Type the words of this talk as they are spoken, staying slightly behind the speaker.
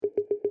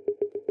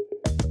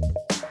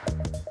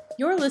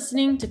You're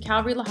listening to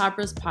Calvary La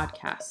Habra's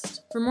podcast.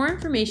 For more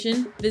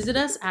information, visit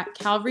us at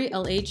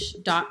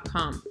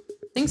calvarylh.com.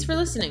 Thanks for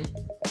listening.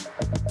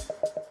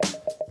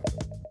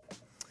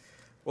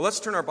 Well, let's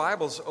turn our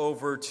Bibles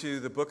over to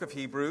the book of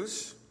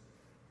Hebrews,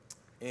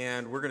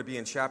 and we're going to be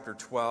in chapter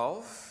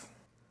 12.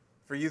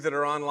 For you that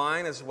are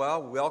online as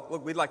well,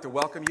 we'd like to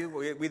welcome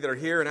you. We that are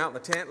here and out in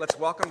the tent, let's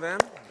welcome them.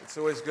 It's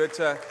always good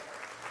to,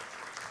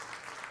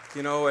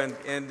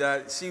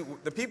 see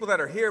the people that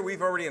are here.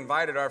 We've already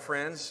invited our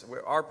friends.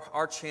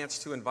 Our chance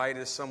to invite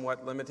is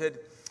somewhat limited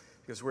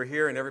because we're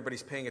here and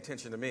everybody's paying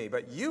attention to me.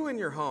 But you in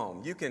your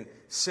home, you can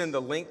send a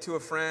link to a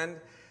friend.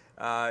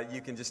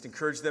 You can just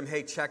encourage them,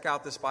 hey, check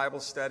out this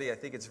Bible study. I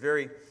think it's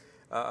very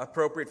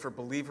appropriate for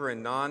believer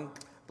and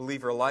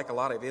non-believer alike. A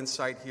lot of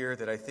insight here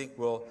that I think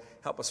will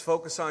help us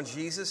focus on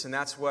Jesus, and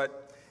that's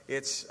what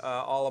it's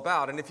all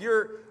about. And if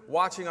you're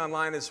watching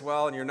online as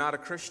well and you're not a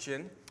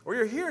Christian, or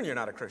you're here and you're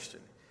not a Christian,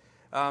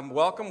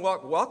 welcome,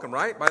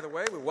 right? By the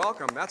way, we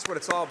welcome. That's what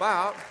it's all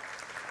about.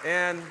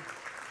 And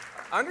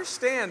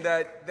understand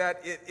that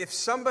if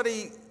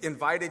somebody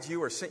invited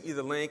you or sent you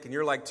the link and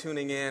you're like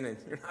tuning in and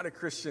you're not a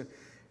Christian,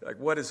 like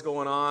what is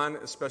going on,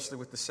 especially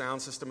with the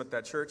sound system at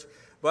that church,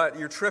 but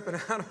you're tripping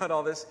out about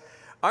all this,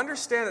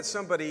 understand that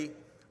somebody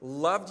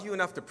loved you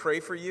enough to pray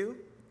for you,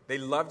 they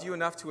loved you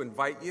enough to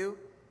invite you,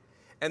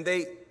 and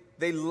they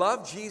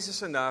love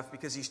Jesus enough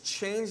because he's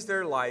changed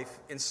their life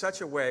in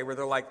such a way where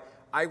they're like,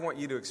 I want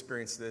you to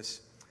experience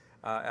this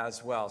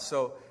as well.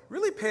 So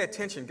really pay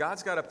attention.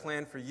 God's got a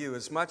plan for you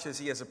as much as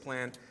he has a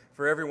plan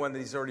for everyone that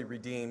he's already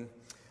redeemed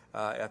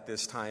at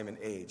this time and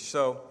age.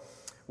 So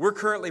we're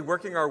currently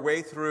working our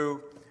way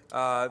through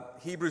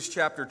Hebrews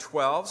chapter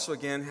 12. So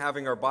again,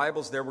 having our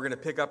Bibles there, we're going to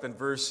pick up in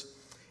verse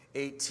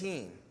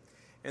 18.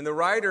 And the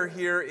writer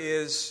here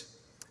is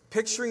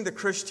picturing the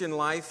Christian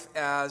life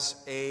as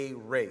a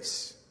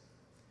race.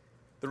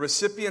 The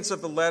recipients of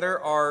the letter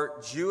are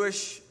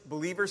Jewish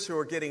believers who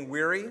are getting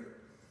weary.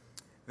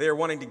 They are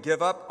wanting to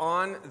give up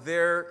on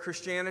their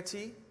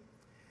Christianity.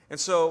 And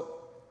so,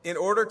 in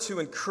order to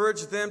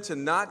encourage them to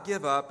not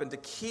give up and to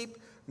keep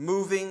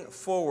moving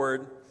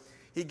forward,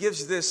 he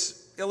gives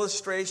this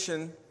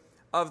illustration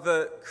of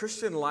the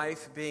Christian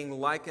life being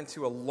likened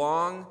to a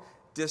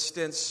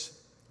long-distance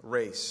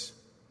race.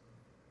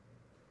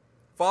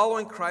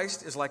 Following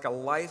Christ is like a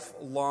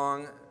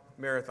lifelong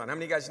marathon. How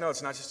many of you guys know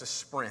it's not just a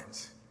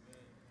sprint?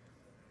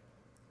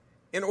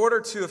 In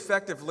order to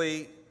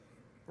effectively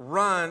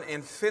run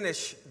and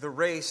finish the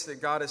race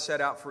that God has set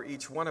out for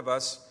each one of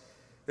us,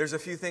 there's a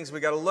few things we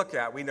got to look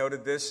at. We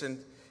noted this in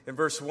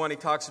verse 1. He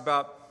talks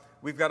about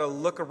we've got to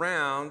look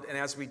around, and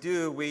as we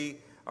do, we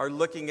are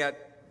looking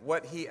at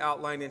what he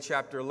outlined in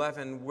chapter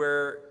 11,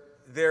 where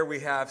there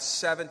we have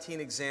 17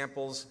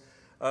 examples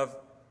of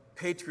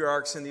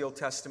patriarchs in the Old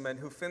Testament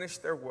who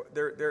finished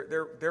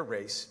their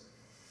race,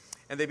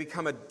 and they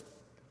become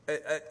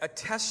a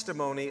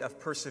testimony of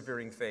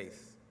persevering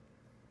faith.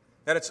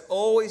 That it's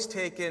always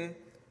taken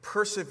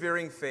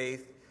persevering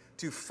faith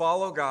to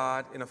follow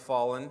God in a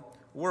fallen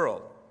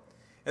world.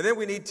 And then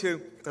we need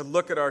to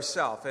look at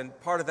ourselves, and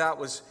part of that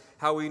was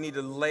how we need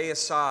to lay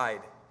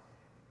aside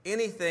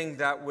anything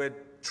that would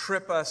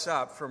trip us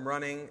up from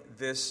running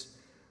this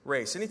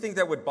race, anything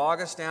that would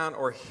bog us down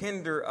or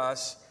hinder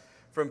us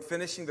from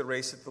finishing the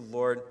race that the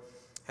Lord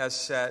has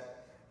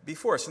set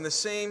before us. And the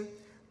same,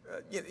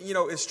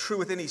 is true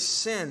with any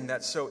sin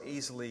that so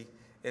easily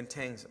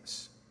entangles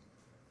us.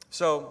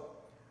 So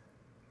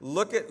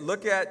look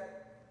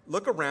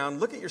around,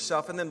 look at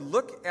yourself, and then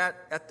look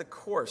at the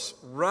course.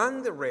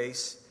 Run the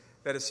race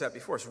that is set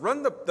before us.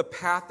 Run the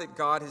path that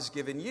God has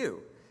given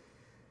you.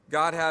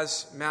 God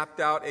has mapped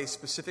out a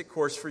specific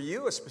course for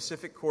you, a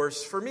specific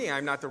course for me.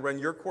 I'm not to run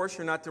your course,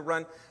 you're not to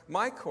run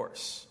my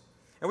course.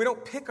 And we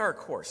don't pick our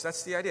course.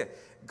 That's the idea.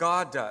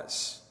 God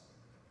does.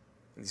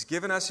 And he's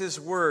given us his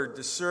word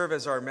to serve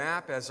as our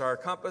map, as our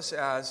compass,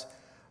 as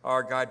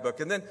our guidebook.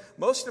 And then,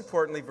 most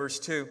importantly, verse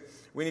 2,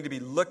 we need to be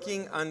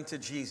looking unto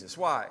Jesus.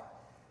 Why?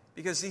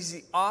 Because he's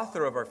the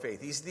author of our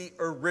faith. He's the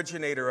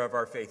originator of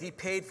our faith. He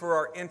paid for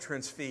our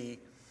entrance fee,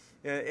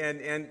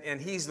 and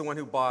he's the one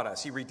who bought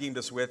us. He redeemed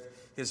us with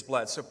his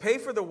blood. So pay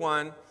for the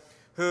one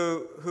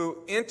who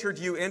entered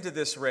you into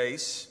this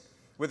race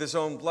with his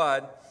own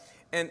blood,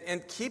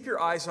 and keep your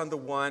eyes on the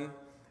one,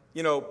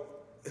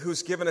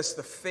 who's given us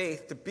the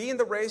faith to be in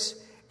the race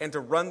and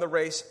to run the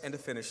race and to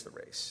finish the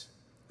race.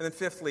 And then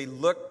fifthly,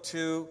 look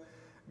to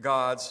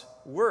God's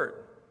word.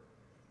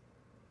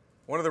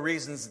 One of the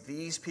reasons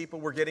these people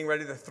were getting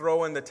ready to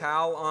throw in the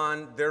towel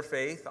on their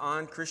faith,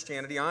 on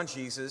Christianity, on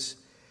Jesus,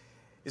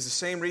 is the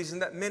same reason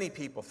that many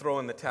people throw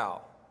in the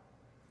towel.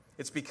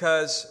 It's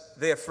because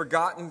they have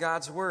forgotten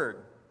God's word,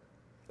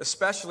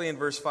 especially in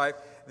verse 5,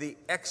 the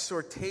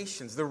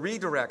exhortations, the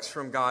redirects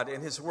from God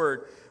in his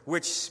word,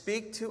 which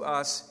speak to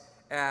us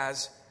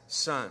as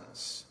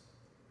sons.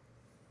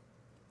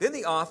 Then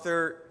the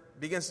author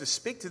begins to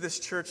speak to this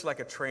church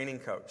like a training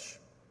coach.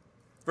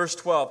 Verse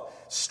 12,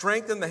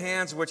 strengthen the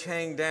hands which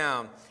hang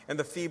down and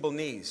the feeble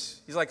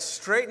knees. He's like,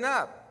 straighten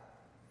up.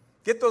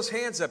 Get those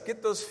hands up.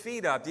 Get those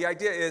feet up. The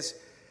idea is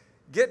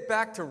Get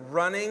back to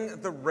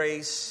running the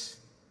race,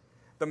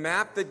 the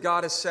map that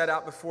God has set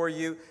out before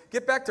you.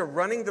 Get back to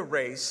running the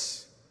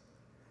race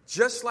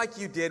just like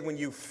you did when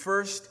you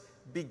first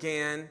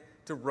began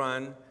to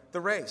run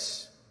the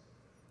race.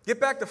 Get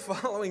back to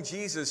following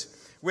Jesus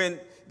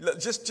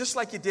just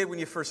like you did when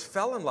you first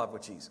fell in love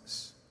with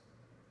Jesus.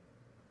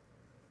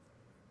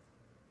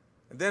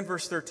 And then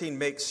verse 13,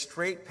 make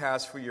straight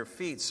paths for your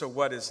feet, so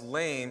what is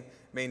lame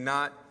may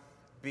not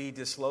be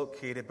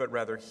dislocated, but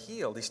rather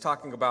healed. He's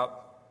talking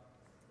about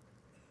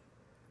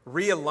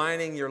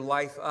realigning your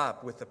life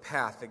up with the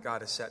path that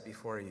God has set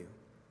before you.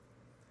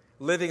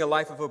 Living a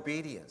life of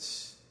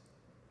obedience.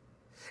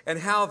 And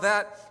how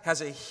that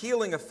has a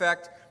healing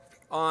effect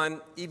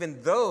on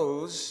even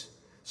those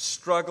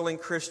struggling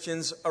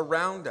Christians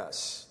around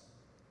us.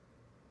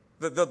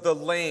 The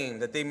lame,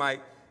 that they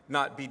might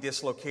not be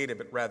dislocated,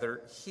 but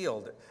rather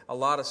healed. A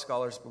lot of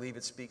scholars believe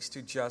it speaks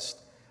to just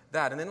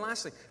that. And then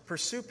lastly,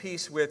 pursue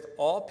peace with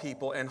all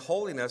people and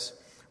holiness,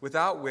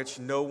 without which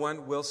no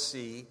one will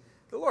see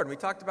the Lord. And we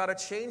talked about a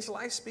changed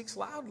life speaks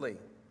loudly.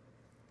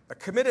 A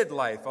committed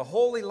life, a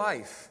holy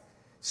life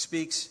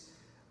speaks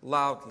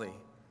loudly.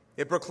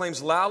 It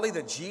proclaims loudly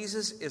that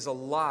Jesus is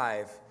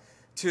alive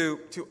to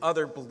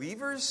other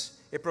believers.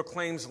 It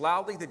proclaims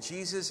loudly that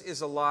Jesus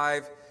is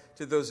alive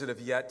to those that have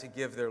yet to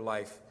give their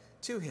life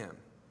to him.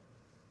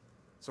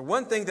 So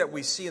one thing that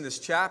we see in this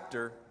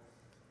chapter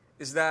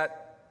is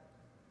that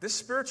this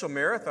spiritual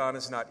marathon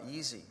is not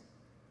easy.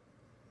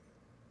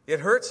 It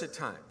hurts at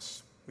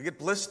times. We get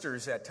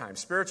blisters at times,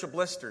 spiritual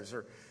blisters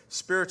or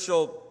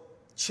spiritual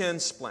chin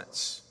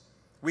splints.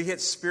 We hit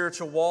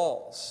spiritual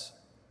walls.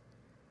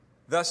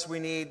 Thus, we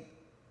need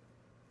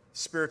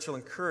spiritual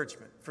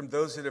encouragement from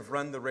those that have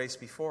run the race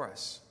before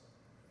us.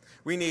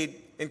 We need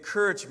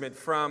encouragement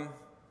from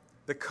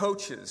the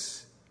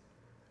coaches,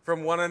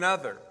 from one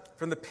another,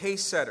 from the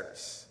pace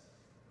setters,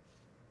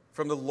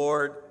 from the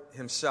Lord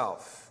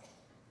himself.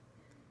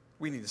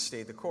 We need to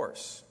stay the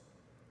course.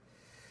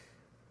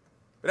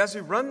 But as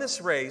we run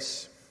this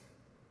race,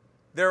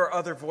 there are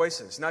other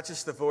voices, not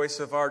just the voice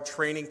of our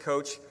training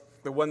coach,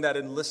 the one that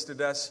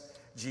enlisted us,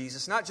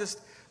 Jesus, not just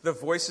the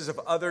voices of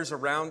others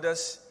around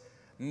us,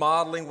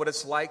 modeling what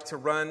it's like to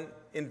run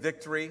in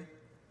victory,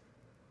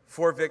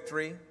 for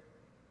victory.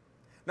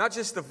 Not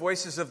just the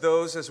voices of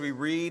those as we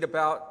read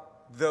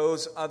about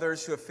those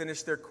others who have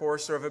finished their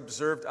course or have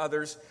observed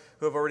others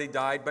who have already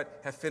died but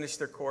have finished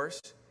their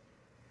course.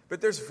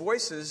 But there's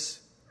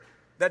voices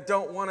that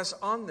don't want us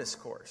on this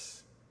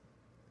course.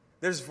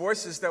 There's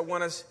voices that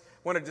want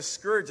to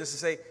discourage us to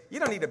say, you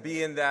don't need to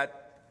be in that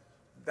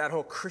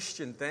whole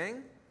Christian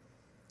thing.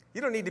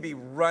 You don't need to be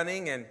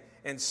running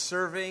and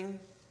serving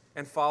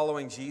and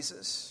following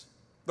Jesus.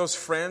 Those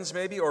friends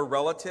maybe, or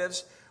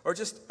relatives, or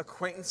just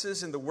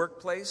acquaintances in the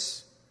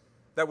workplace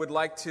that would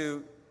like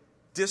to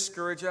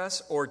discourage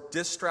us or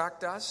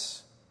distract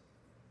us.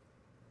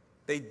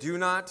 They do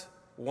not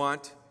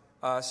want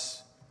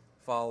us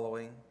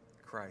following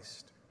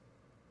Christ.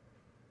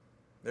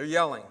 They're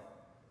yelling.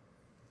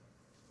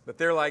 But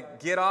they're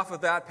like, get off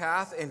of that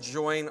path and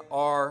join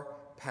our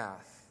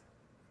path.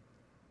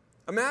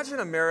 Imagine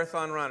a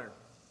marathon runner.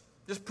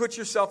 Just put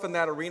yourself in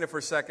that arena for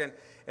a second,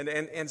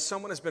 and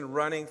someone has been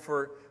running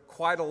for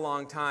quite a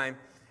long time,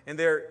 and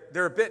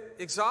they're a bit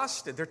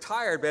exhausted. They're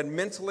tired, and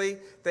mentally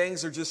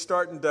things are just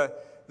starting to,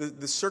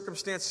 the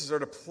circumstances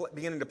are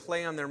beginning to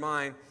play on their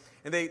mind.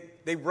 And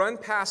they run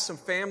past some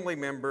family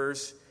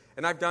members,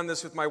 and I've done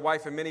this with my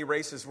wife in many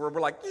races where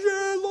we're like,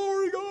 yeah,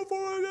 Lori, go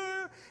for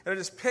it. And it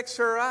just picks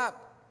her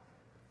up.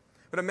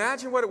 But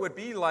imagine what it would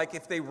be like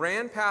if they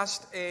ran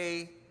past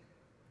a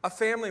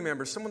family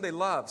member, someone they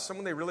loved,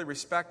 someone they really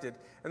respected,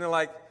 and they're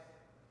like,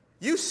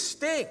 you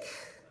stink.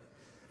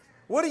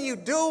 What are you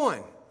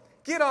doing?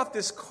 Get off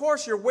this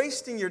course. You're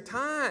wasting your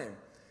time.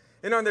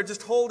 And they're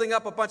just holding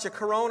up a bunch of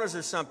Coronas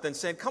or something,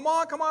 saying, come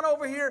on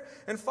over here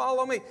and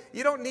follow me.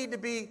 You don't need to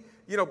be,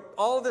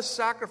 all this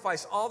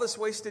sacrifice, all this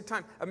wasted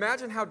time.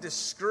 Imagine how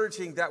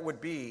discouraging that would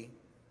be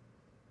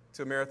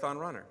to a marathon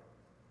runner.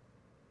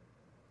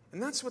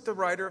 And that's what the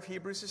writer of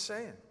Hebrews is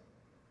saying.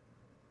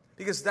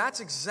 Because that's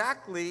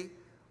exactly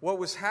what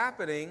was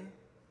happening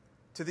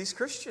to these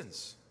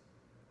Christians.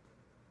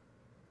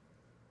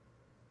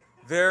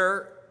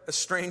 Their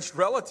estranged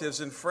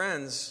relatives and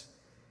friends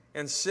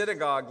and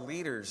synagogue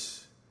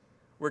leaders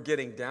were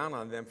getting down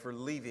on them for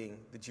leaving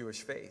the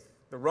Jewish faith.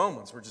 The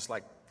Romans were just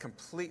like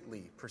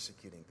completely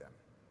persecuting them.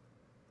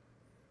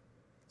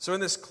 So in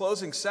this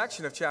closing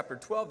section of chapter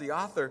 12, the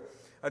author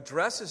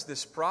addresses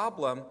this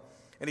problem,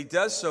 and he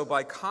does so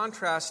by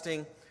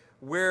contrasting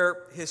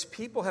where his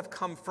people have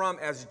come from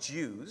as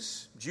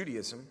Jews,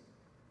 Judaism,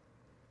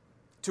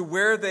 to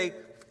where they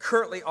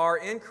currently are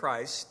in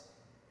Christ,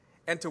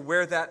 and to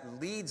where that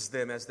leads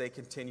them as they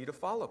continue to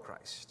follow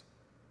Christ.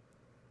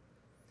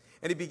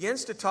 And he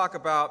begins to talk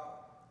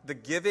about the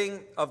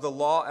giving of the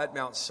law at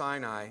Mount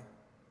Sinai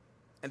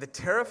and the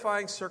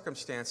terrifying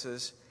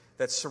circumstances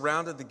that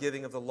surrounded the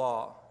giving of the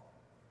law.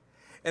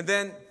 And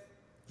then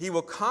he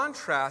will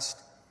contrast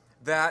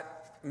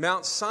that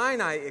Mount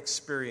Sinai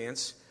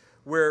experience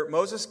where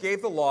Moses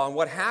gave the law and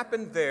what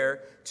happened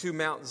there, to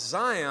Mount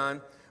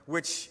Zion,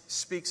 which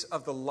speaks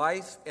of the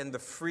life and the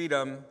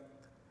freedom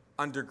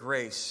under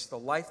grace, the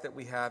life that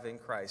we have in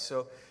Christ.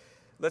 So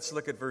let's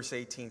look at verse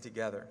 18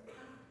 together.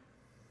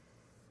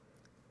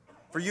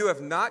 For you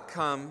have not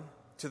come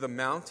to the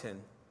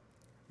mountain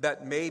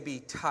that may be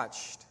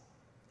touched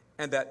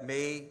and that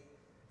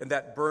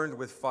burned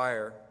with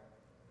fire,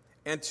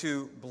 and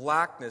to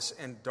blackness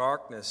and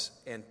darkness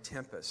and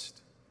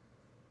tempest,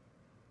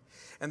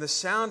 and the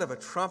sound of a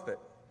trumpet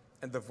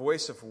and the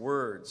voice of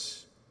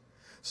words,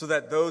 so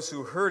that those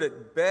who heard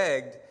it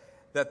begged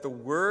that the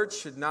word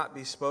should not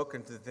be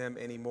spoken to them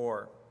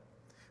anymore,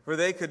 for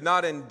they could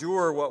not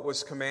endure what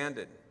was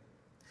commanded.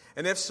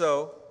 And if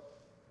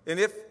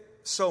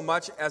so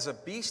much as a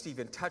beast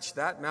even touched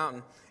that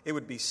mountain, it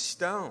would be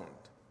stoned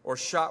or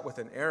shot with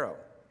an arrow.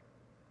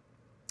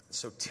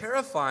 So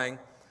terrifying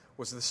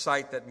was the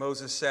sight that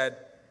Moses said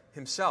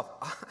himself,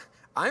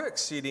 I'm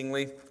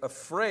exceedingly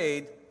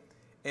afraid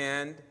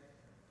and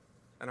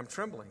I'm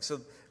trembling.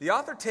 So the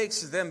author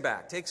takes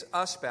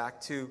us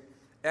back to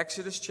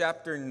Exodus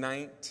chapter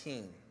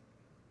 19.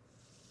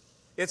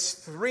 It's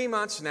 3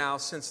 months now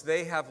since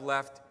they have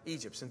left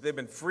Egypt, since they've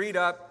been freed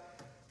up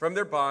from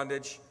their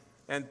bondage,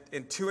 and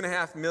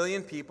 2.5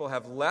 million people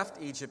have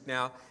left Egypt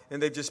now,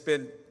 and they've just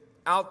been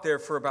out there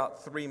for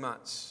about 3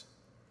 months.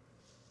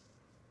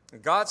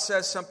 And God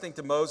says something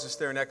to Moses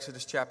there in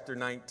Exodus chapter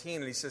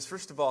 19, and he says,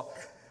 first of all,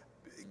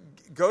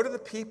 go to the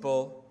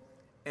people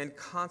and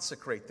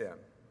consecrate them.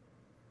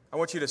 I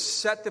want you to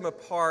set them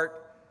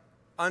apart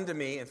unto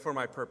me and for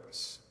my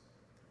purpose.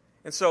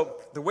 And so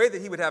the way that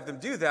he would have them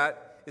do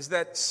that is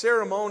that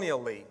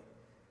ceremonially,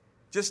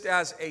 just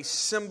as a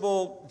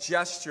symbol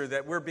gesture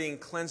that we're being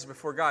cleansed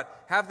before God,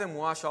 have them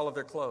wash all of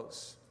their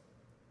clothes.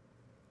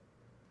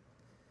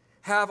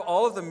 Have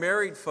all of the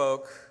married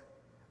folk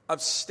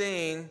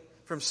abstain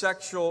from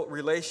sexual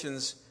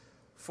relations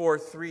for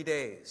 3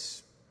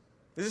 days.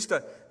 It's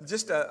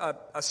just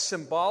a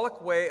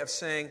symbolic way of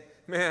saying,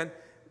 man,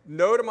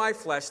 no to my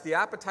flesh, the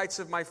appetites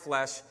of my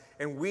flesh,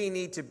 and we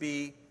need to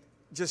be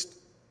just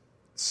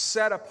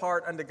set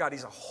apart unto God.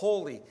 He's a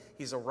holy,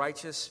 He's a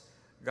righteous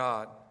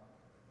God.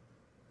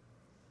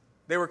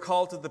 They were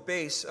called to the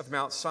base of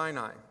Mount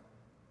Sinai,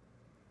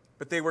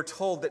 but they were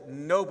told that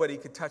nobody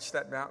could touch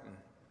that mountain.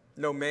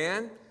 No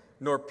man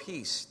nor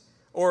beast,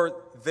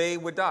 or they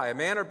would die. A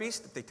man or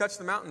beast, if they touched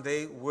the mountain,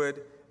 they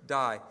would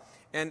die.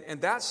 And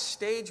that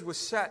stage was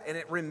set, and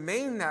it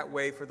remained that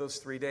way for those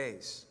 3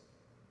 days.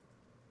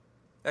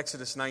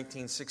 Exodus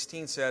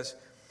 19:16 says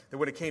that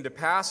when it came to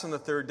pass on the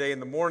third day in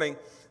the morning,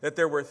 that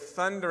there were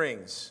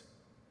thunderings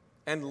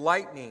and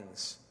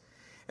lightnings,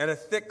 and a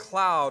thick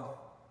cloud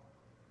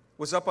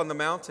was up on the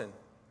mountain.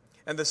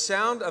 And the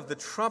sound of the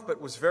trumpet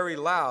was very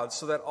loud,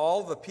 so that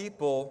all the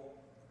people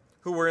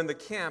who were in the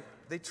camp,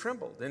 they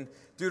trembled. In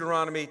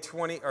Deuteronomy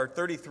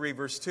 33,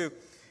 verse 2,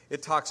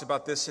 it talks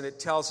about this, and it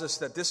tells us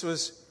that this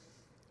was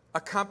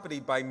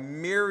accompanied by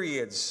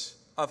myriads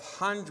of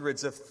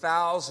hundreds of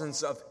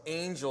thousands of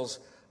angels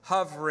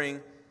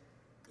hovering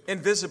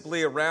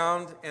invisibly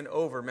around and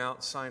over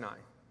Mount Sinai.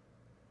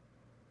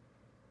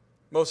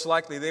 Most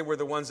likely, they were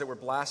the ones that were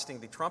blasting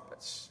the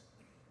trumpets.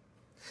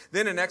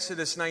 Then in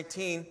Exodus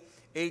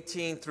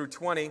 19:18 through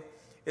 20,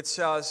 it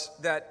says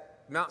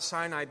that Mount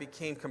Sinai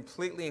became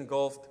completely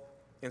engulfed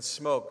in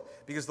smoke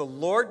because the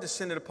Lord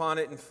descended upon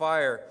it in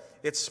fire.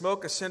 Its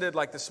smoke ascended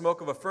like the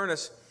smoke of a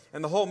furnace,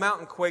 and the whole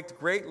mountain quaked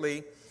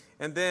greatly.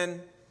 And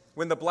then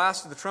when the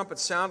blast of the trumpet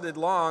sounded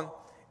long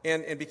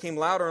and became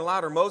louder and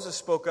louder, Moses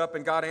spoke up,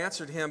 and God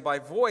answered him by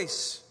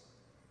voice.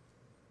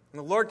 And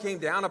the Lord came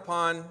down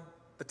upon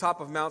the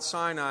top of Mount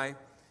Sinai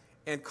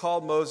and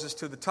called Moses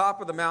to the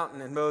top of the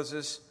mountain, and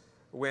Moses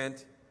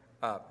went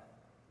up.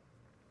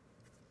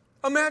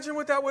 Imagine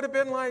what that would have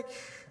been like.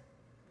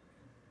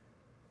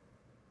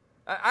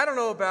 I don't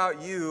know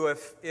about you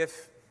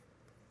if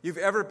you've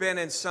ever been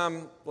in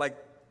some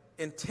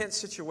intense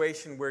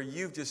situation where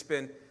you've just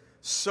been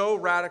so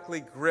radically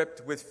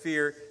gripped with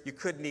fear you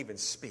couldn't even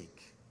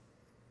speak.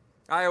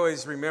 I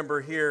always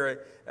remember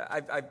here,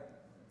 I've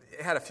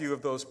had a few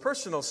of those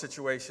personal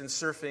situations,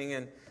 surfing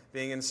and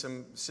being in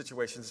some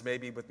situations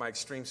maybe with my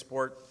extreme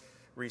sport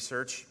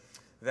research,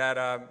 that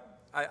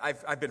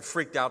I've been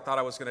freaked out, thought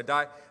I was going to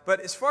die.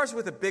 But as far as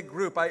with a big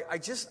group, I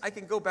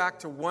can go back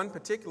to one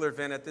particular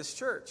event at this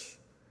church.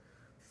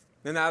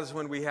 And that is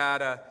when we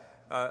had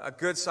a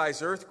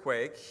good-sized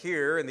earthquake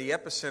here, and the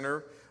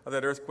epicenter of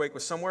that earthquake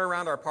was somewhere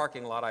around our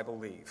parking lot, I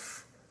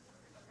believe.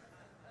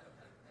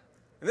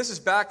 And this is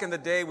back in the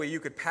day where you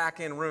could pack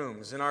in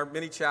rooms. And our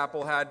mini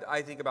chapel had,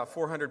 I think, about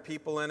 400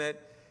 people in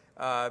it.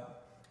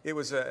 It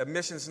was a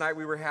missions night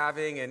we were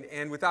having,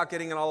 and without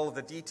getting into all of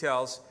the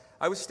details,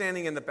 I was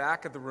standing in the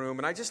back of the room,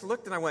 and I just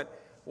looked and I went,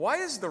 why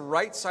is the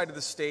right side of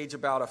the stage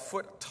about a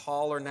foot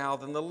taller now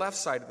than the left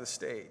side of the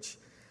stage?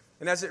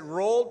 And as it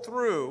rolled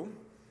through,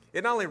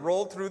 it not only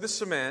rolled through the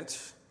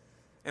cement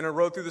and it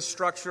rolled through the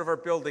structure of our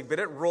building, but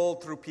it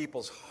rolled through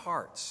people's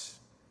hearts.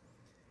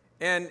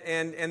 And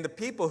the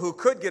people who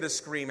could get a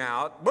scream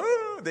out,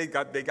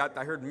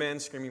 I heard men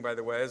screaming, by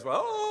the way, as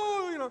well.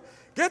 Oh,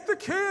 get the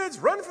kids,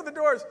 run for the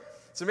doors.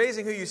 It's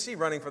amazing who you see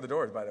running for the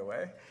doors, by the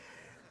way.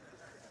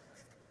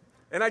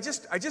 And I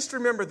just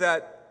remember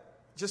that,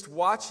 just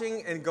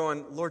watching and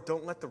going, Lord,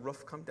 don't let the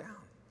roof come down.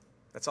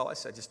 That's all I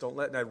said. Just don't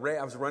let. And I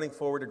was running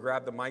forward to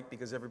grab the mic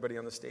because everybody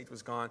on the stage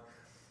was gone.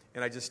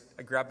 And I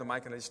grabbed the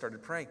mic and I just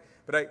started praying.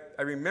 But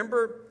I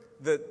remember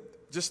the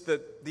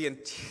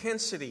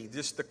intensity,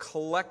 just the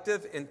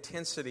collective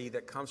intensity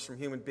that comes from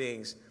human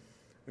beings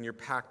when you're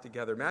packed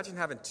together. Imagine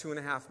having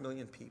 2.5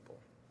 million people.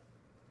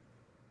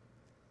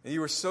 And you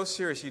were so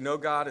serious.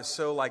 God is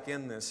so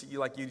in this.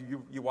 You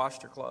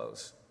washed your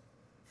clothes.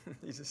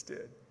 You just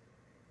did.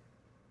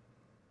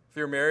 If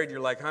you're married, you're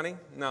like, honey,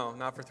 no,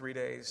 not for 3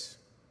 days.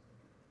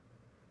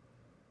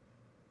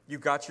 You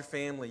got your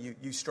family.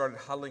 You started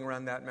huddling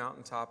around that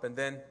mountaintop. And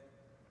then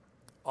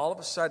all of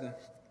a sudden,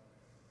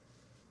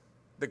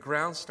 the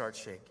ground starts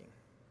shaking.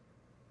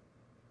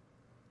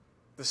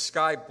 The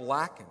sky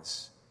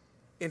blackens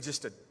in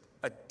just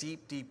a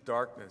deep, deep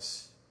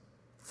darkness.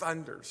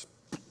 Thunders,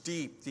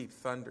 deep, deep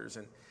thunders,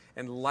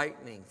 and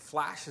lightning,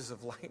 flashes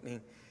of lightning,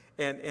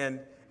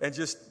 and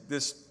just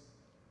this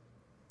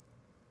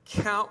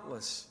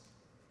countless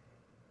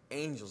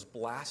angels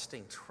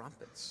blasting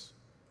trumpets,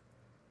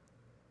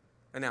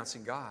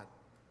 announcing God.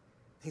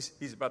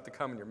 He's about to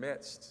come in your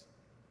midst.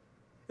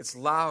 It's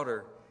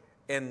louder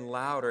and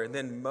louder. And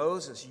then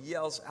Moses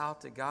yells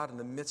out to God in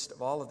the midst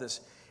of all of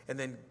this. And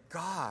then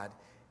God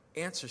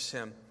answers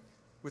him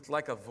with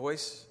like a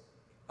voice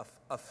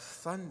of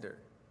thunder.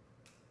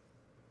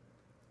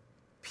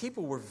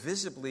 People were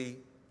visibly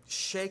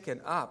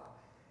shaken up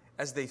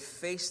as they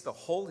faced the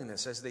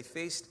holiness, as they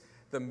faced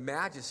the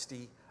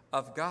majesty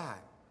of God.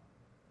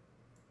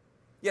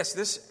 Yes,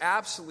 this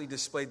absolutely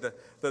displayed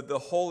the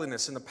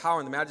holiness and the power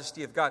and the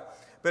majesty of God,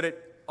 but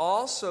it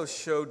also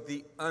showed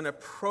the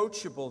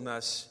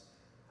unapproachableness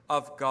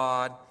of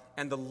God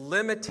and the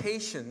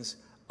limitations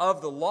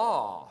of the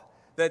law,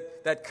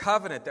 that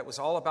covenant that was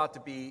all about to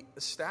be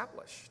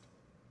established.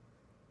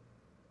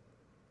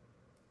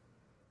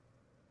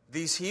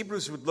 These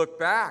Hebrews would look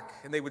back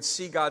and they would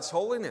see God's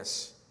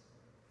holiness.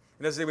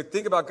 And as they would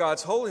think about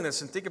God's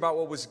holiness and think about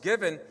what was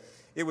given,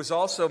 it was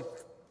also,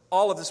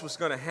 all of this was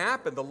going to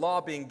happen, the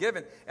law being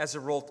given as a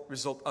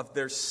result of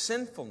their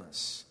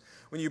sinfulness.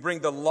 When you bring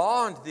the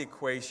law into the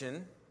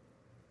equation,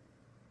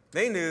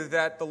 they knew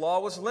that the law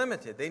was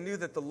limited. They knew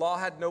that the law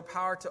had no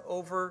power to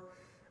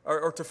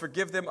or to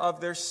forgive them of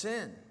their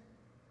sin.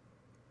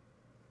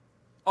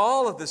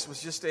 All of this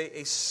was just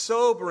a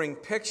sobering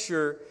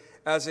picture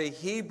as a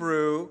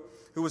Hebrew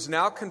who was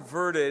now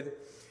converted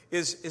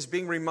is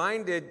being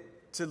reminded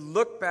to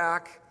look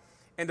back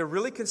and to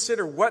really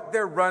consider what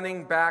they're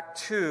running back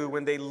to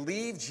when they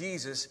leave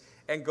Jesus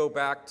and go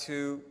back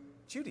to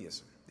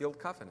Judaism, the Old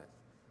Covenant.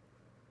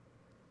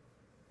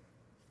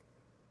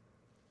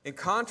 In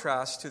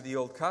contrast to the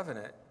Old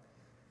Covenant,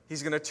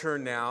 he's going to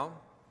turn now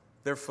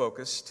their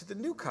focus to the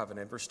New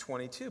Covenant, verse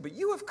 22. But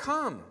you have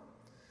come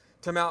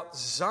to Mount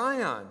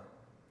Zion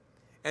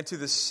and to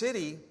the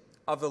city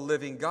of the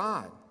living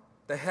God,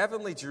 the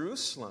heavenly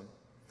Jerusalem,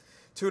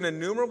 to an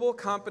innumerable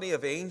company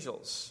of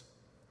angels,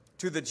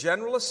 to the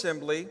general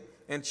assembly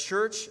and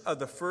church of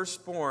the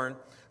firstborn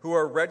who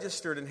are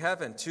registered in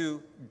heaven,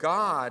 to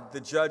God, the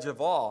judge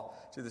of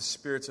all, to the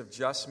spirits of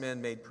just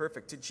men made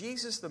perfect, to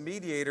Jesus, the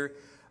mediator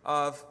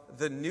of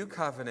the new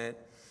covenant,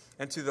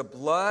 and to the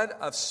blood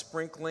of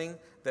sprinkling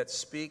that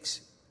speaks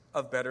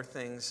of better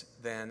things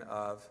than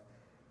of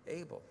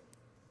Abel.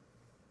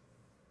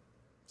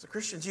 So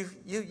Christians,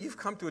 you've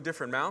come to a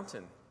different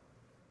mountain.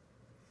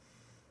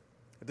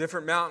 A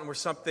different mountain where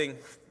something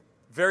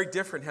very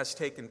different has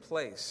taken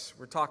place.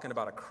 We're talking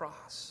about a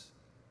cross.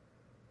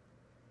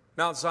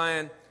 Mount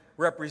Zion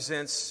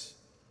represents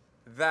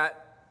that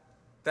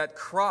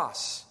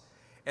cross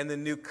and the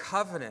new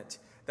covenant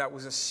that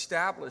was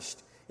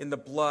established in the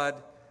blood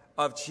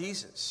of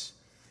Jesus.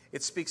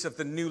 It speaks of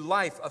the new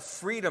life of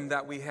freedom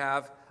that we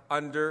have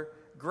under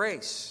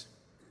grace.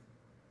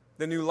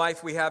 The new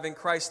life we have in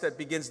Christ that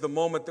begins the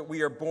moment that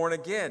we are born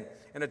again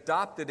and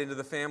adopted into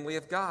the family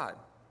of God.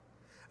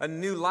 A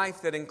new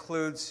life that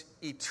includes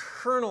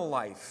eternal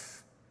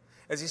life.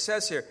 As he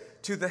says here,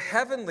 to the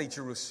heavenly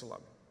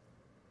Jerusalem.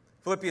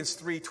 Philippians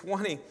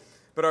 3:20,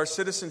 but our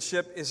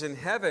citizenship is in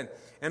heaven,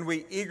 and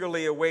we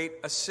eagerly await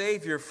a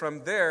Savior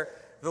from there,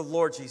 the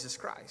Lord Jesus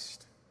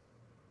Christ.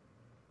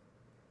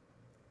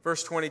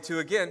 Verse 22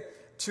 again,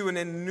 to an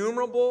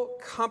innumerable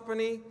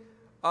company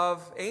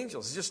of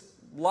angels. Just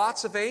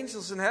lots of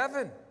angels in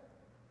heaven.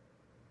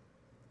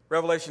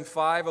 Revelation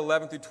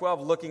 5:11 through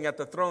 12, looking at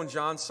the throne,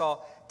 John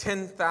saw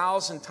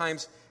 10,000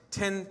 times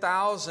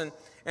 10,000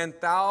 and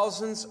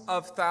thousands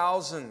of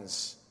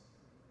thousands.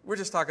 We're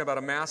just talking about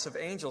a mass of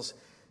angels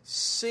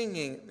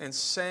singing and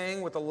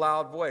saying with a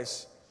loud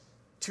voice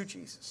to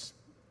Jesus.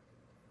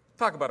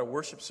 Talk about a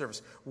worship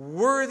service.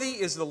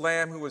 Worthy is the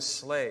Lamb who was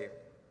slain.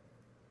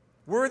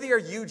 Worthy are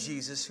you,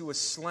 Jesus, who was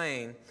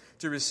slain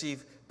to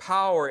receive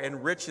power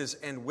and riches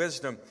and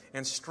wisdom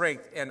and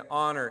strength and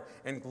honor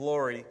and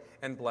glory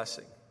and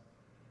blessing.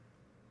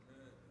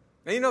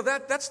 And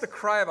that's the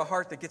cry of a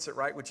heart that gets it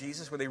right with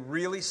Jesus, where they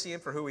really see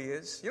him for who he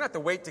is. You don't have to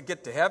wait to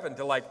get to heaven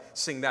to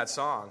sing that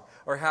song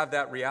or have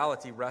that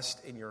reality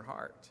rest in your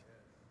heart.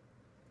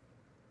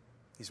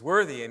 He's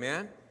worthy,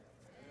 amen?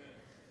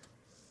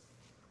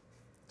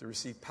 To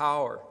receive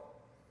power,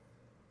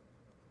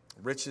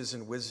 riches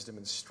and wisdom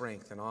and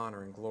strength and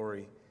honor and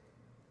glory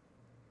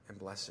and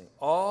blessing.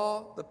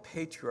 All the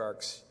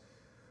patriarchs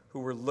who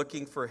were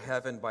looking for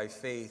heaven by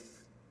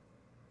faith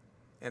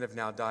and have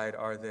now died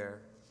are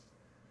there.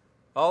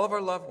 All of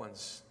our loved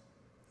ones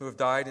who have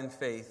died in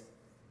faith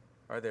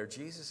are there.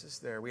 Jesus is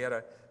there. We had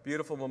a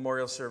beautiful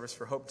memorial service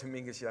for Hope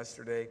Dominguez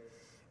yesterday.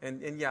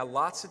 And yeah,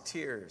 lots of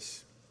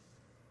tears.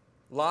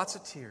 Lots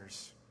of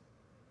tears.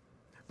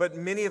 But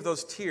many of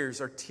those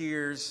tears are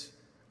tears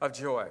of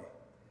joy.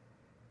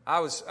 I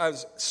was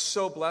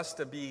so blessed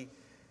to be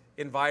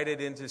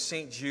invited into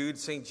St. Jude.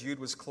 St. Jude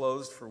was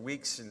closed for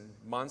weeks and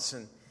months.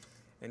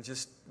 And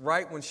just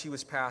right when she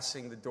was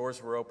passing, the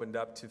doors were opened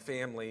up to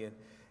family.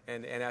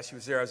 And as she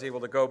was there, I was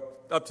able to go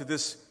up to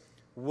this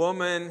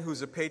woman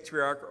who's a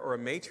patriarch or a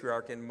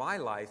matriarch in my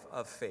life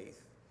of faith.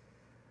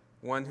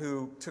 One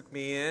who took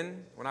me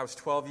in when I was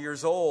 12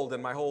 years old,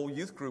 and my whole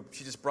youth group,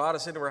 she just brought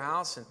us into her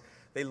house, and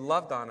they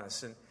loved on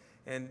us.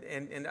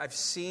 And I've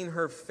seen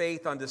her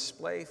faith on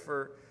display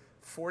for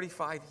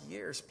 45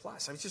 years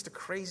plus. I mean, it's just a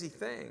crazy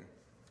thing.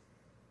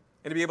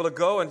 And to be able to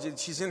go, and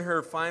she's in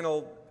her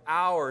final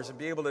hours, and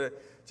be able to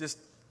just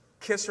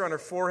kiss her on her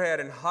forehead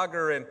and hug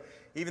her, and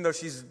even though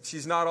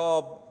she's not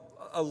all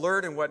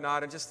alert and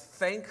whatnot, and just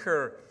thank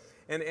her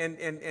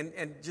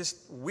and just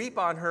weep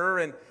on her.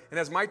 And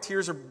as my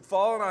tears are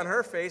falling on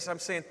her face, I'm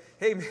saying,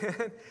 hey,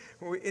 man,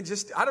 and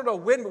just, I don't know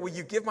when, but will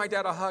you give my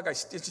dad a hug?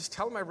 Just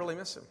tell him I really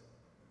miss him.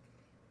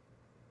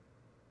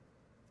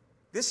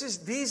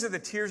 These are the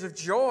tears of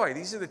joy.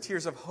 These are the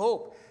tears of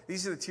hope.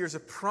 These are the tears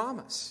of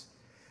promise.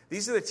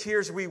 These are the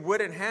tears we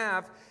wouldn't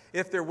have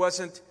if there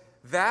wasn't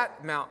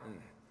that mountain,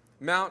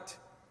 Mount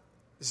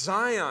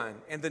Zion,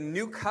 and the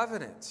new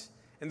covenant,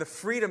 and the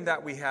freedom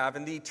that we have,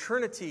 and the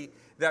eternity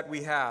that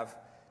we have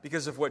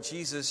because of what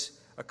Jesus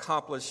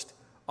accomplished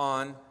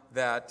on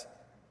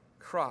that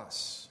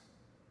cross.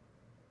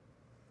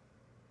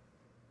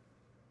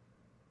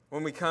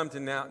 When we come to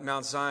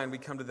Mount Zion, we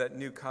come to that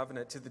new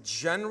covenant, to the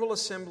general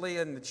assembly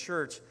and the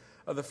church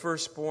of the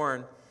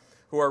firstborn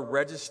who are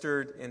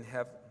registered in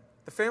heaven.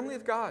 The family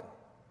of God.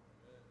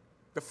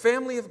 The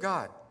family of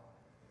God.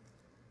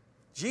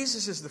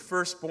 Jesus is the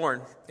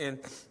firstborn in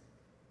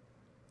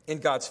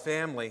God's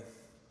family,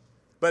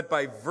 but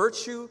by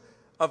virtue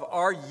of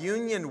our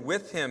union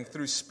with him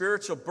through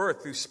spiritual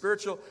birth, through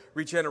spiritual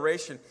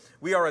regeneration,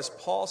 we are, as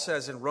Paul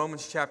says in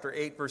Romans chapter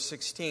 8, verse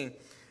 16,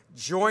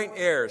 joint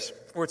heirs,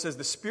 where it says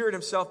the Spirit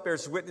himself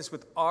bears witness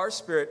with our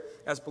spirit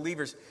as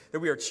believers that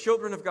we are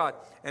children of God,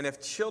 and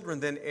if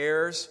children, then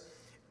heirs,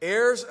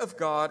 heirs of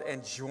God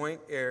and joint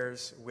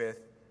heirs with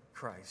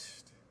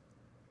Christ.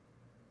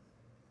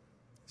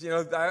 You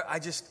know, I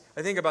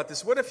think about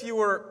this. What if you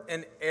were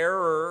an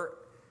heir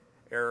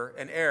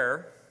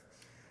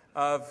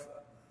of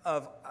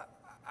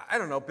I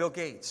don't know, Bill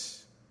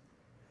Gates?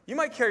 You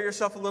might carry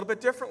yourself a little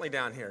bit differently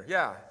down here.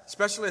 Yeah,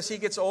 especially as he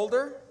gets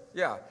older.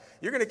 Yeah,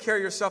 you're going to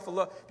carry yourself a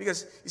little,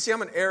 because you see,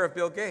 I'm an heir of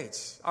Bill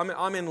Gates.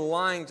 I'm in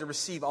line to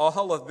receive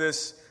all of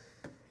this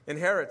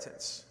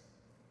inheritance.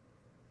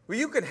 Well,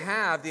 you can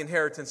have the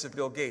inheritance of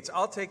Bill Gates.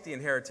 I'll take the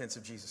inheritance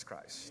of Jesus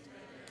Christ.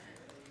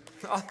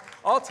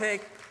 I'll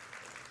take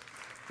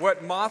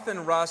what moth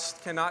and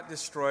rust cannot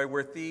destroy,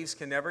 where thieves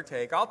can never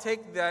take. I'll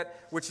take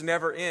that which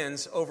never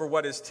ends over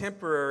what is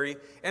temporary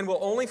and will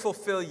only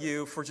fulfill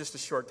you for just a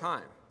short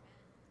time.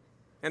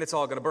 And it's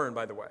all going to burn,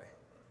 by the way.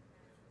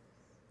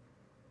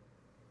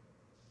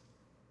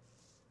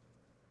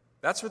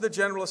 That's where the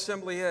General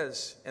Assembly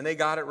is, and they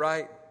got it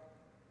right.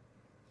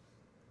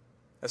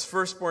 As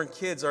firstborn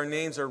kids, our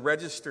names are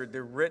registered.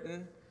 They're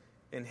written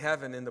in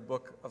heaven in the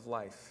book of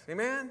life.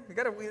 Amen?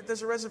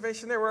 There's a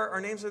reservation there where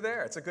our names are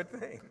there. It's a good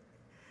thing.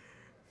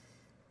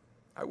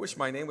 I wish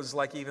my name was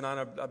like even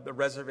on a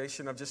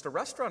reservation of just a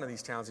restaurant in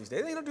these towns these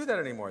days. They don't do that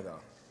anymore, though.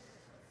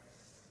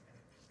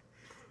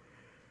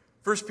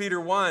 1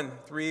 Peter 1,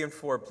 3 and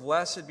 4.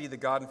 Blessed be the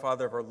God and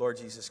Father of our Lord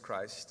Jesus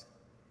Christ,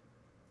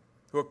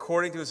 who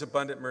according to his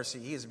abundant mercy,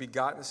 he has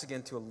begotten us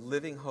again to a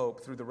living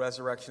hope through the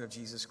resurrection of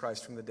Jesus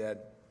Christ from the dead,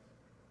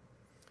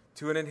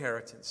 to an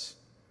inheritance,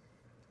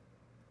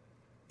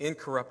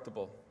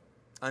 incorruptible,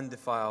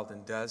 undefiled,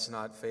 and does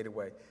not fade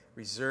away,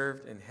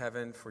 reserved in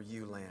heaven for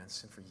you,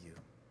 Lance, and for you.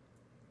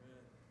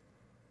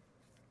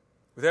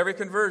 With every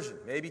conversion,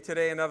 maybe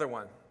today another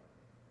one,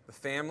 the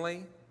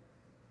family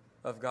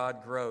of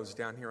God grows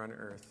down here on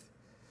earth.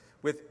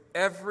 With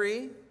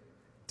every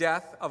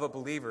death of a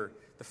believer,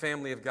 the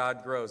family of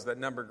God grows. That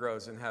number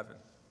grows in heaven.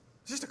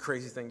 It's just a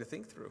crazy thing to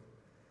think through.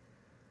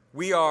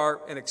 We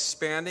are an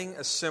expanding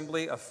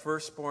assembly of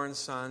firstborn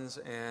sons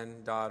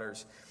and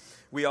daughters.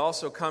 We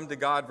also come to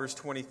God, verse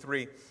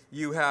 23.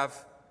 You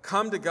have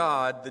come to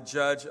God, the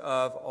judge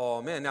of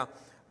all men. Now,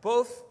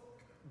 both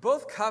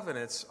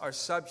covenants are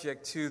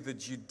subject to the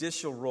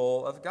judicial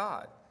role of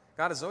God.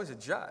 God is always a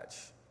judge.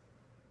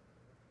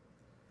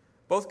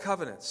 Both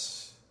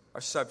covenants are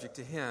subject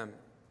to him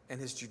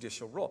and his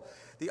judicial role.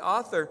 The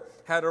author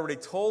had already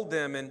told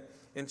them in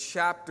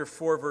chapter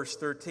 4, verse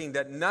 13,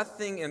 that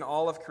nothing in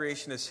all of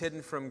creation is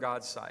hidden from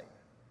God's sight,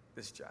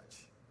 this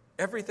judge.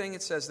 Everything,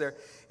 it says there,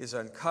 is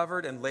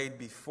uncovered and laid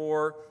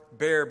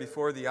bare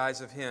before the eyes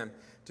of him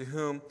to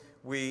whom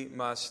we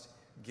must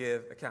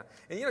give account.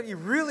 And you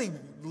really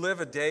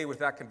live a day with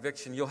that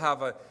conviction, you'll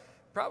have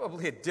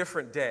probably a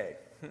different day.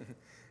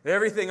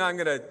 Everything I'm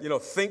going to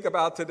think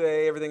about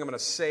today, everything I'm going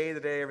to say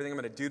today, everything I'm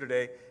going to do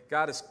today,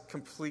 God is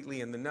completely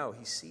in the know.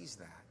 He sees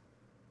that.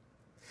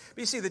 But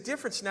you see, the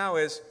difference now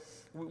is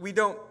we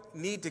don't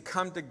need to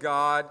come to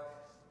God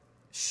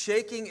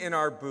shaking in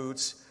our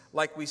boots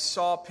like we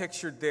saw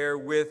pictured there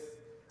with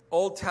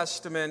Old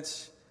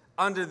Testament,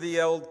 under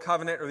the Old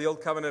Covenant, or the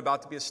Old Covenant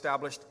about to be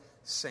established,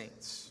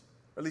 saints,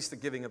 or at least the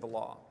giving of the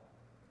law.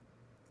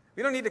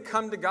 We don't need to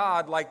come to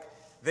God like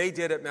they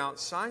did at Mount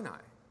Sinai.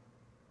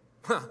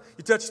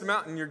 You touch the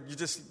mountain, you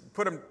just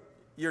put them,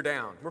 you're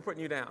down. We're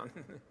putting you down,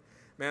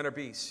 man or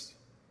beast.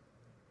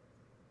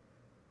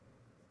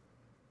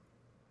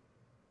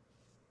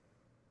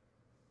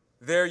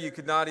 There you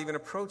could not even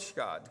approach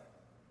God.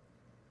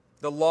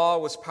 The law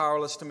was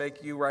powerless to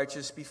make you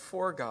righteous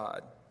before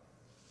God.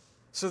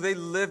 So they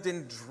lived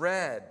in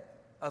dread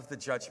of the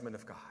judgment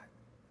of God.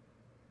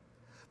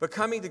 But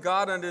coming to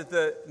God under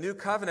the new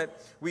covenant,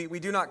 we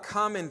do not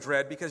come in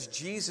dread because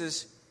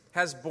Jesus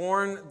has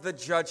borne the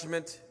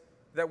judgment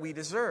that we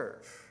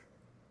deserve.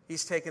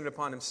 He's taken it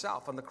upon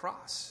himself on the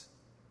cross.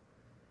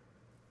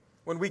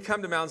 When we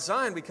come to Mount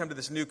Zion, we come to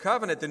this new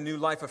covenant, the new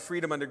life of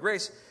freedom under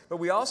grace. But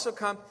we also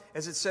come,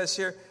 as it says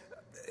here,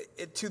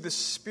 to the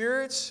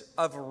spirits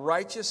of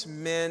righteous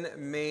men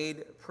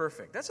made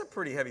perfect. That's a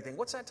pretty heavy thing.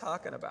 What's that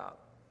talking about?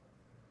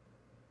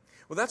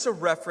 Well, that's a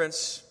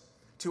reference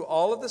to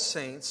all of the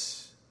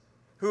saints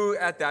who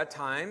at that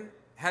time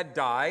had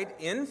died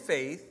in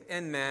faith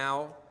and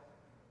now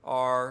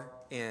are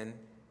in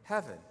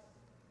heaven.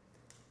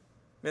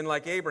 Men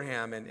like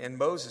Abraham and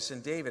Moses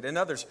and David and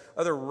others,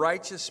 other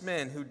righteous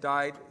men who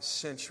died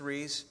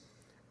centuries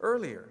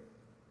earlier.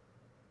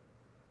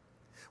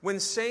 When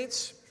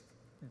saints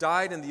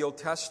died in the Old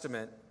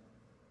Testament,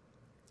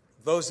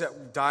 those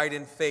that died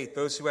in faith,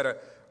 those who had a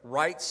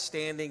right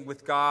standing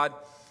with God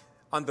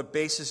on the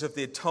basis of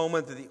the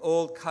atonement that the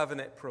Old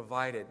Covenant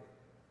provided,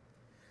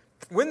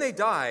 when they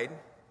died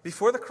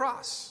before the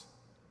cross,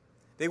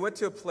 they went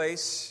to a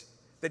place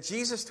that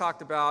Jesus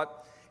talked about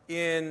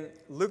in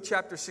Luke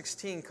chapter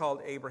 16 called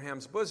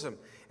Abraham's bosom.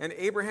 And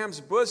Abraham's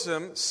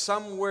bosom,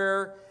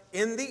 somewhere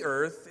in the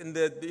earth,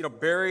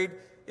 buried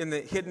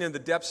hidden in the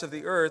depths of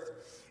the earth,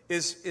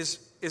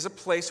 is a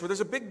place where there's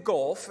a big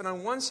gulf, and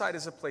on one side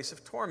is a place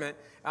of torment,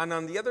 and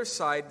on the other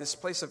side, this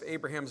place of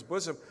Abraham's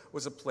bosom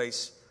was a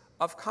place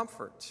of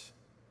comfort.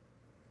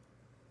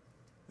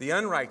 The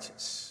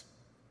unrighteous,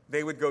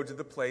 they would go to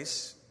the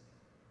place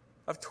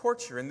of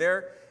torture. And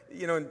there,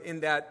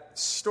 in that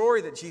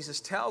story that Jesus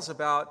tells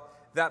about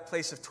that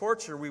place of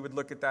torture, we would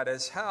look at that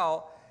as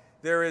hell.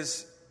 There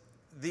is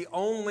the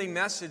only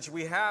message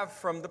we have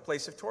from the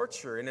place of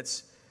torture, and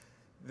it's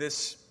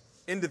this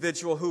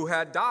individual who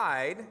had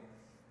died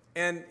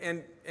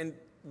and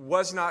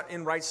was not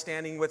in right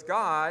standing with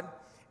God,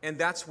 and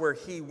that's where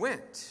he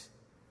went.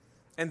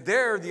 And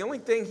there, the only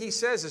thing he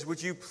says is,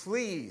 would you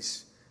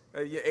please,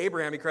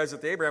 Abraham, he cries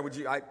out to Abraham,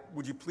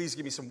 would you please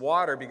give me some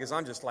water because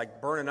I'm just like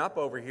burning up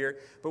over here,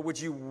 but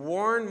would you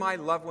warn my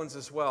loved ones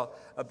as well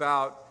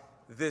about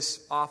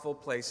this awful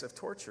place of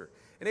torture?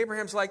 And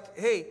Abraham's like,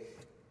 hey,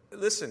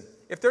 listen,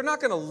 if they're not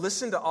going to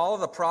listen to all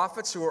of the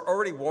prophets who are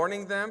already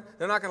warning them,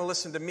 they're not going to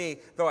listen to me,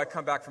 though I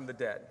come back from the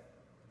dead.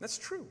 That's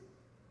true.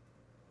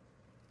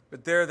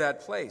 But they're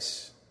that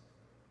place.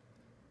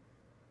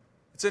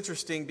 It's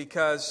interesting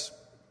because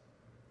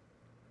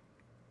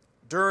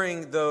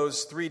during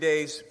those 3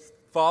 days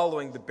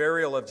following the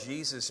burial of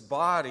Jesus'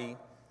 body,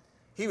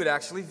 he would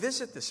actually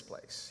visit this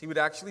place. He would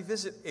actually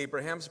visit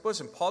Abraham's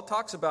bosom. Paul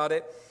talks about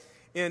it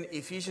in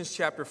Ephesians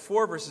chapter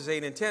 4, verses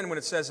 8 and 10, when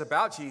it says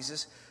about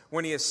Jesus,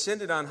 when he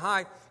ascended on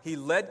high, he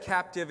led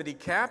captivity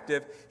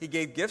captive. He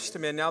gave gifts to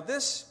men. Now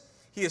this,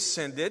 he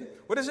ascended.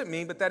 What does it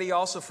mean? But that he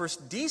also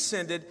first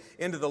descended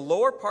into the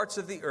lower parts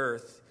of the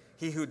earth.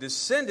 He who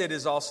descended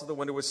is also the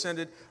one who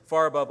ascended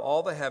far above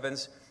all the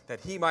heavens, that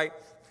he might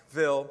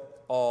fill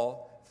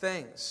all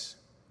things.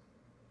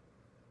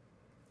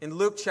 In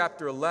Luke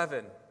chapter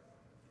 11,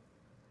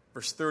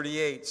 verse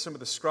 38, some of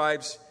the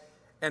scribes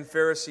and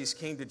Pharisees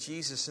came to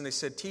Jesus and they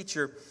said,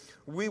 "Teacher,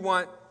 we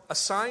want a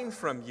sign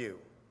from you.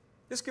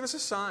 Just give us a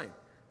sign."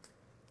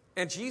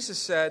 And Jesus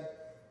said,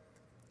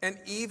 "An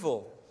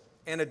evil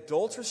and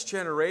adulterous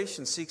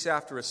generation seeks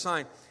after a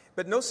sign,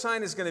 but no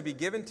sign is going to be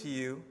given to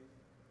you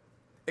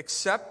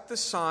except the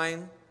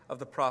sign of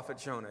the prophet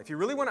Jonah." If you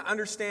really want to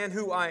understand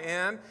who I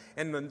am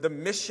and the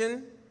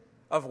mission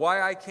of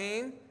why I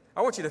came,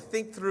 I want you to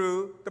think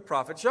through the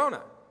prophet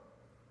Jonah.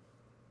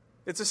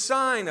 It's a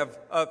sign of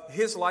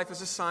his life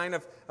is a sign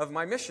of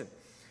my mission.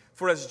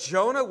 For as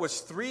Jonah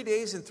was 3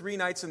 days and 3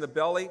 nights in the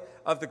belly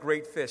of the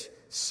great fish,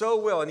 so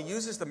will," and he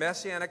uses the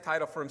messianic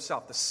title for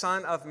himself, "the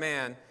Son of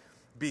Man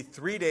be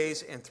 3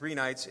 days and 3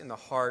 nights in the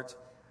heart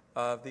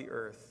of the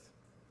earth."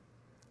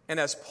 And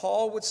as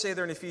Paul would say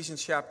there in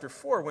Ephesians chapter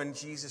 4, when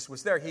Jesus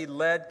was there, he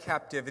led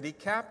captivity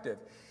captive.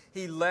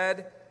 He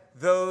led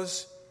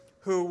those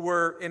who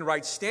were in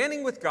right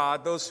standing with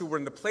God, those who were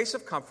in the place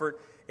of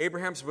comfort,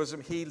 Abraham's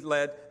bosom, he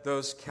led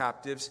those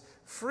captives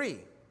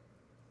free.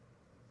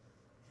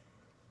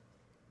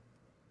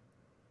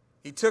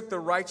 He took the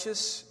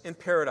righteous in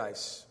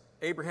paradise,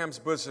 Abraham's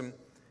bosom,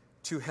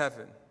 to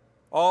heaven.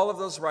 All of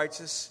those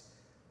righteous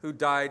who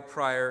died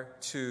prior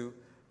to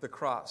the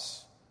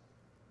cross.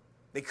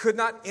 They could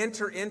not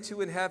enter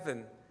into in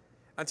heaven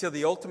until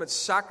the ultimate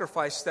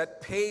sacrifice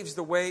that paves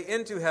the way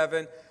into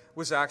heaven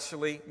was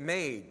actually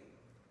made.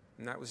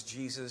 And that was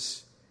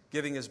Jesus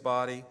giving his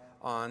body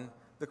on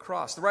the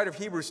cross. The writer of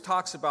Hebrews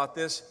talks about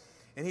this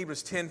in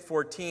Hebrews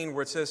 10:14,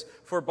 where it says,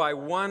 "For by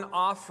one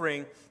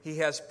offering he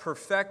has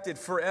perfected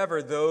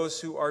forever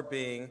those who are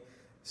being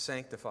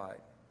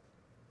sanctified."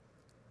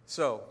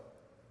 So,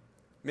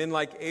 men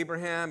like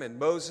Abraham and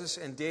Moses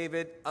and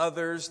David,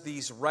 others,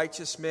 these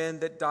righteous men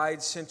that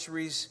died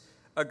centuries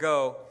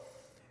ago,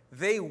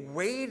 they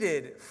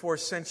waited for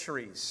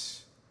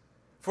centuries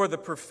for the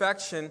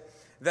perfection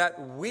that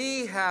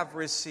we have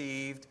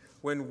received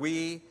when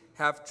we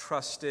have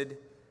trusted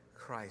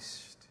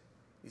Christ.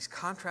 He's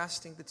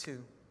contrasting the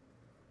two,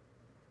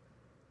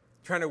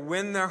 trying to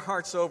win their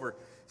hearts over.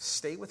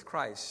 Stay with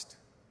Christ.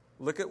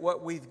 Look at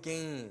what we've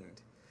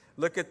gained.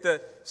 Look at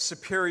the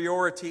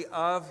superiority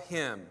of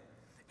him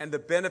and the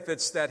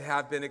benefits that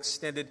have been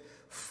extended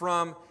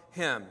from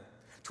him.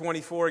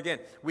 24 again,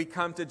 we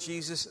come to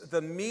Jesus,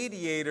 the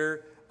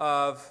mediator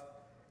of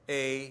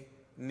a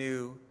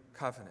new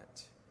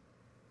covenant.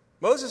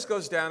 Moses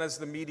goes down as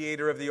the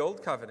mediator of the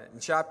old covenant. In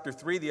chapter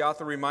 3, the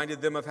author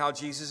reminded them of how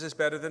Jesus is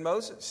better than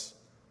Moses.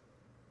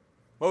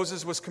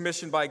 Moses was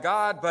commissioned by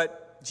God,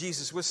 but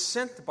Jesus was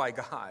sent by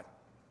God.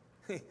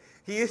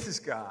 He is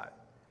God.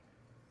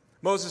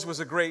 Moses was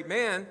a great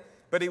man,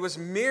 but he was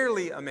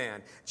merely a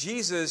man.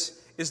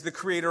 Jesus is the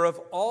creator of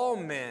all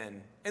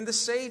men and the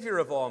Savior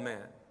of all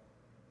men.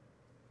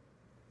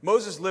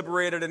 Moses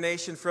liberated a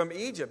nation from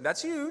Egypt.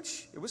 That's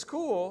huge. It was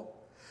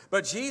cool.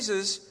 But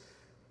Jesus,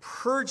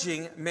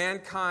 purging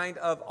mankind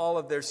of all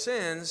of their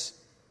sins,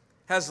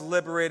 has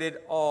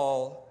liberated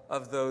all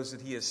of those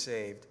that he has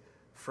saved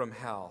from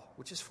hell,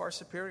 which is far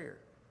superior.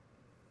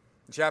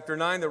 In chapter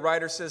 9, the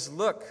writer says,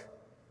 "Look,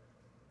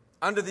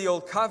 under the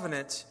old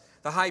covenant,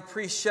 the high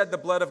priest shed the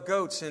blood of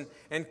goats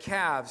and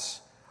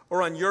calves,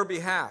 or on your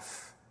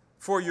behalf,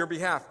 for your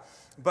behalf."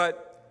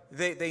 But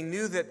they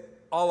knew that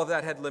all of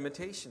that had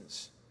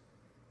limitations.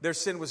 Their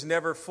sin was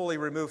never fully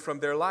removed from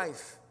their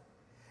life.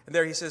 And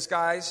there he says,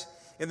 guys,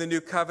 in the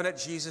new covenant,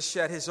 Jesus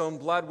shed his own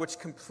blood, which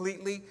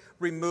completely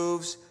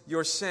removes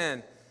your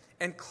sin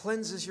and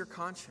cleanses your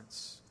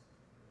conscience.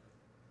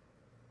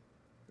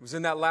 It was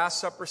in that Last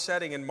Supper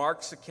setting in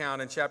Mark's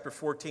account in chapter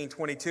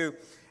 14:22.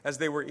 As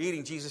they were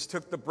eating, Jesus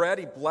took the bread,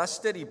 he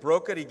blessed it, he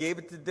broke it, he gave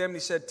it to them, and he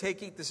said,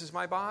 "Take, eat, this is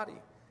my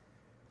body."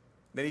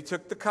 Then he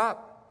took the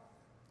cup,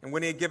 and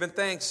when he had given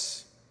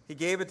thanks, he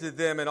gave it to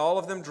them, and all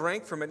of them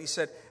drank from it. And he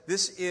said,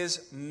 "This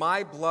is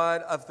my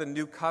blood of the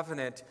new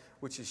covenant,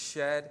 which is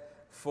shed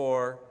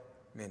for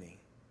many."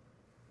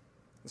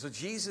 And so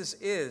Jesus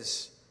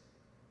is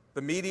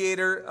the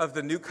mediator of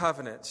the new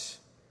covenant,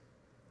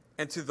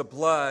 and to the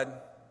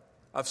blood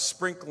of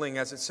sprinkling,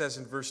 as it says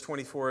in verse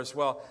 24 as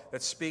well,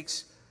 that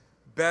speaks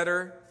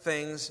better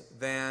things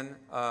than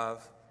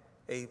of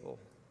Abel.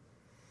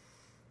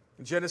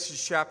 In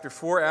Genesis chapter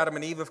 4, Adam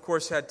and Eve, of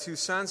course, had two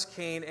sons,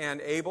 Cain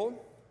and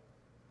Abel.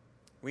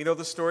 We know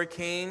the story.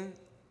 Cain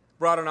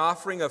brought an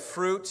offering of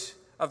fruit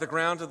of the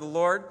ground to the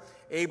Lord.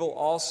 Abel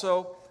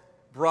also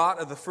brought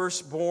of the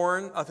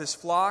firstborn of his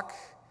flock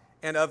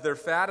and of their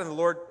fat, and the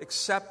Lord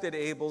accepted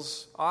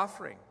Abel's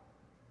offering.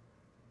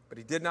 But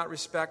he did not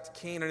respect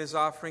Cain and his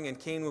offering, and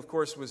Cain, of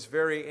course, was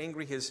very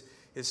angry.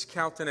 His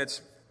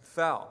countenance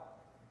fell.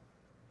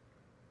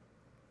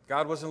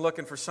 God wasn't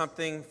looking for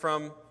something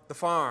from the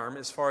farm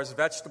as far as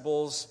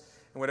vegetables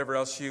and whatever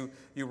else you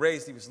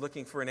raised. He was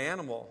looking for an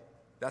animal.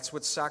 That's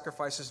what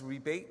sacrifices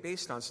would be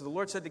based on. So the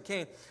Lord said to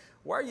Cain,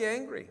 "Why are you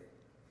angry?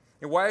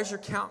 And why is your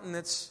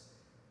countenance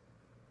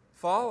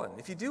fallen?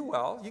 If you do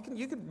well, you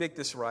can make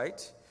this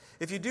right.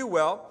 If you do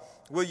well,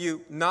 will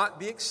you not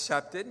be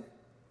accepted?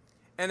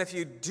 And if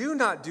you do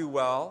not do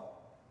well,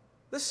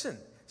 listen,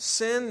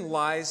 sin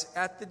lies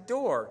at the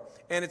door,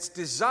 and its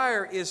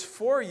desire is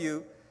for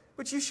you,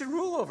 but you should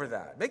rule over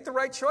that. Make the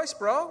right choice,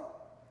 bro."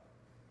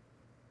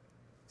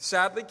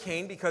 Sadly,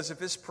 Cain, because of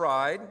his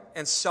pride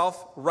and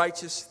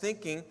self-righteous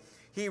thinking,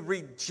 he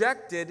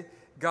rejected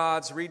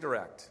God's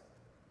redirect.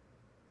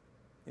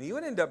 And he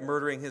would end up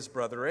murdering his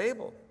brother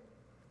Abel.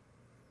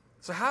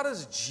 So how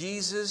does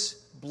Jesus'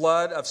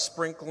 blood of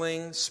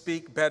sprinkling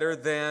speak better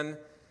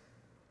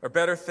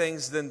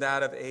things than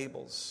that of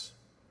Abel's?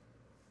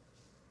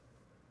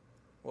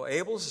 Well,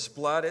 Abel's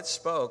blood, it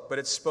spoke, but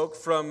it spoke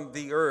from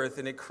the earth,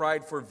 and it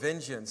cried for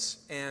vengeance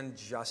and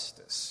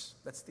justice.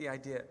 That's the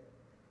idea.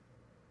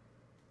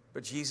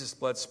 But Jesus'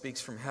 blood speaks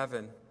from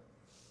heaven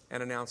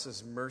and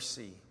announces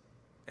mercy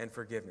and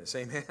forgiveness.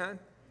 Amen?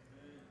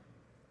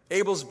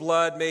 Abel's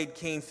blood made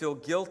Cain feel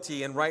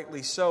guilty, and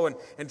rightly so,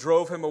 and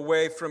drove him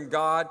away from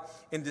God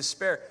in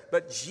despair.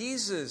 But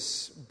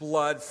Jesus'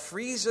 blood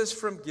frees us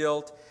from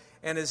guilt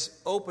and has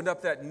opened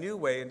up that new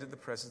way into the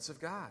presence of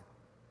God.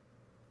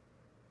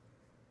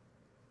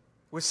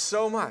 With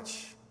so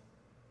much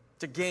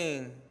to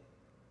gain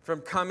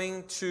from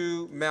coming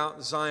to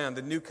Mount Zion,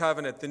 the new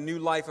covenant, the new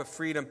life of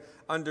freedom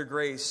under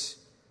grace,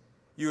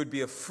 you would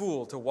be a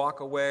fool to walk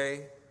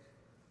away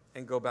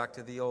and go back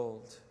to the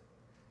old.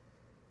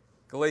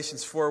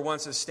 Galatians 4:1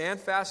 says,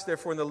 "Stand fast,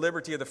 therefore, in the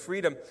liberty of the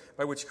freedom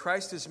by which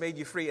Christ has made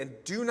you free, and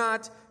do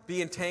not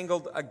be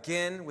entangled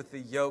again with the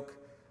yoke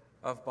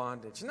of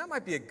bondage." And that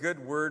might be a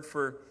good word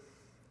for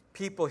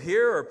people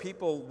here or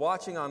people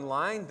watching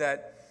online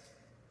that,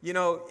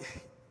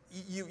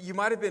 you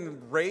might have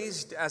been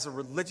raised as a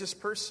religious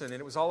person, and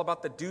it was all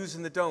about the do's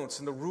and the don'ts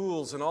and the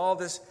rules and all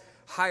this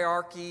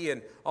hierarchy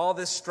and all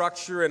this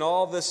structure and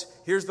all this,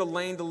 here's the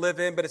lane to live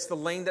in, but it's the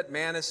lane that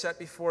man has set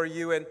before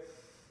you.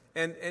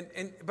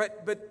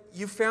 But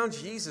you found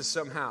Jesus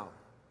somehow.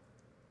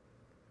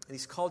 And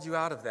he's called you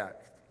out of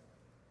that.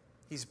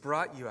 He's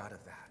brought you out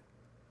of that.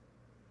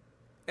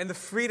 And the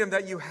freedom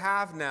that you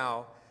have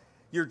now,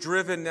 you're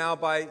driven now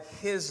by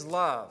his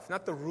love,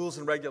 not the rules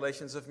and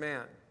regulations of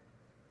man.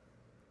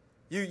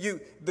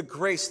 The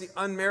grace, the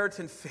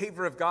unmerited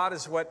favor of God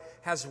is what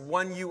has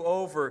won you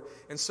over.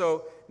 And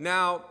so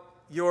now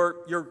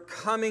you're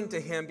coming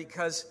to him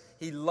because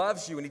he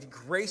loves you and he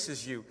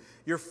graces you.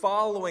 You're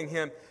following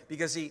him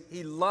because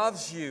he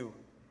loves you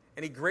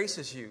and he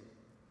graces you.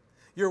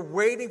 You're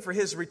waiting for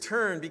his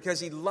return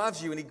because he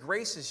loves you and he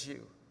graces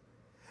you.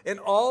 And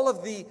all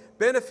of the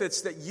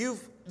benefits that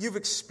you've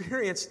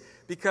experienced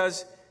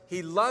because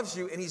he loves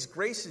you and he's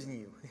gracing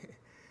you.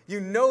 You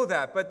know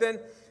that, but then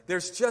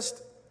there's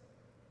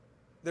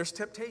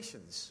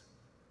temptations.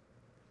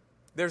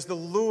 There's the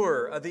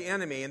lure of the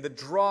enemy and the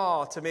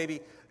draw to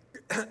maybe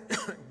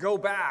go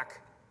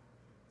back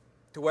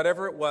to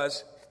whatever it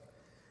was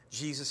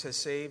Jesus has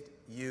saved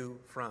you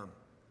from.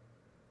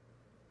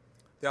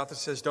 The author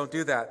says, don't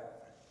do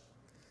that.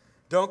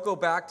 Don't go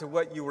back to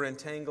what you were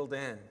entangled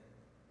in.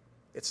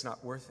 It's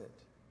not worth it.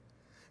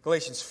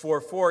 Galatians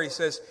 4:4, he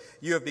says,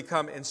 you have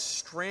become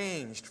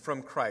estranged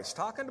from Christ.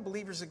 Talking to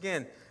believers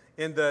again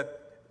in the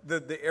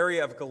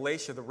area of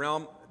Galatia, the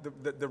realm,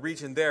 the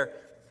region there.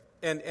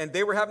 And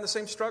they were having the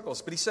same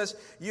struggles. But he says,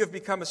 you have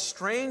become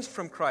estranged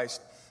from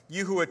Christ.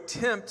 You who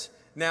attempt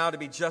now to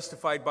be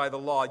justified by the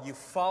law, you've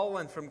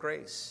fallen from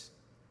grace.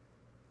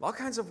 All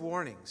kinds of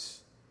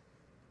warnings.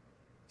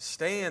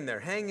 Stay in there.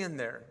 Hang in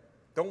there.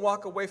 Don't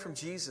walk away from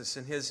Jesus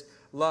and his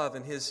love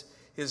and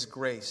his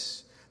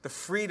grace. The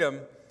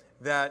freedom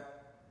that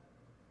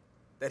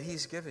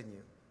he's given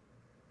you.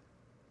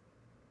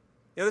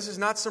 This is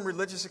not some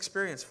religious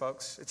experience,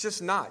 folks. It's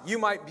just not. You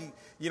might be,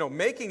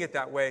 making it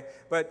that way,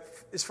 but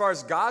as far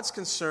as God's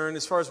concerned,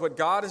 as far as what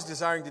God is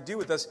desiring to do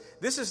with us,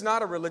 this is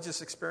not a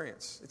religious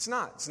experience. It's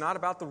not. It's not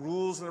about the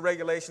rules and the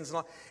regulations and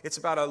all. It's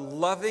about a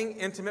loving,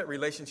 intimate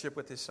relationship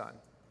with his Son.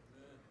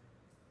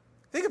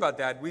 Think about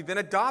that. We've been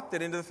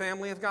adopted into the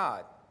family of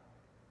God.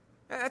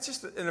 That's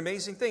just an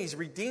amazing thing. He's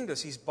redeemed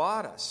us. He's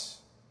bought us.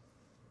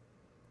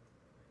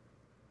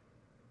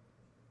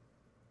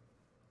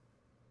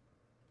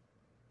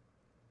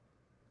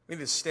 We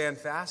need to stand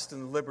fast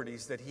in the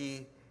liberties that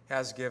he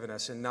has given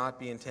us and not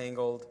be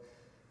entangled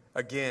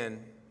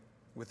again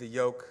with the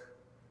yoke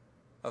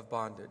of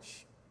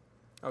bondage.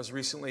 I was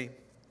recently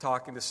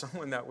talking to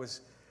someone that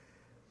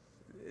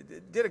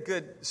did a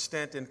good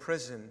stint in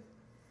prison.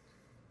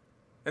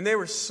 And they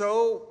were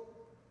so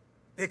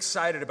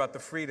excited about the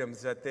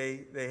freedoms that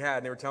they had.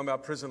 And they were telling me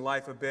about prison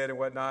life a bit and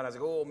whatnot. I was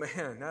like, oh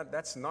man,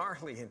 that's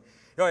gnarly. And,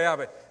 oh yeah,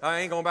 but I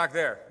ain't going back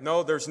there.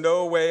 No, there's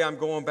no way I'm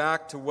going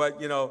back to what,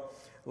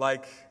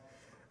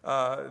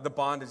 the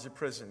bondage of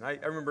prison. I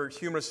remember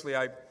humorously,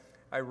 I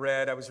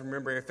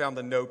found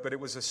the note, but it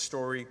was a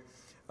story,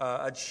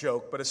 a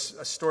joke, but a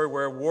story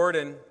where a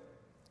warden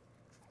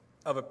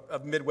of a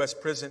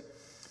Midwest prison,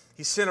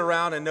 he sent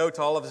around a note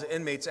to all of his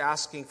inmates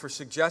asking for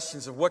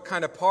suggestions of what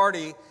kind of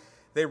party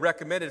they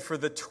recommended for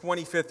the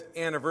 25th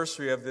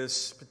anniversary of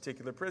this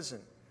particular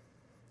prison.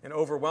 And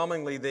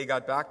overwhelmingly, they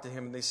got back to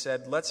him and they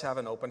said, let's have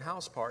an open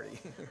house party.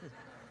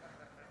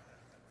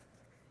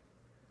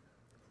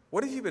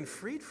 What have you been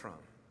freed from?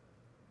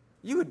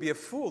 You would be a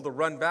fool to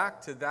run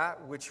back to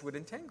that which would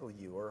entangle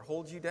you or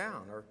hold you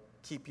down or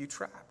keep you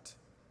trapped.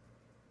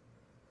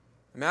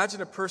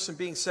 Imagine a person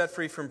being set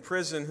free from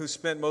prison who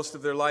spent most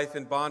of their life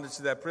in bondage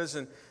to that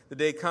prison. The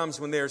day comes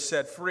when they are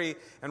set free,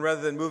 and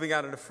rather than moving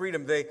out into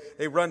freedom,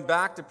 they run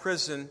back to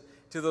prison,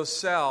 to those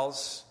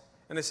cells,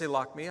 and they say,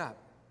 lock me up.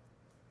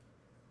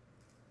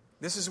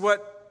 This is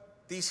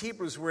what these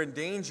Hebrews were in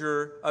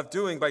danger of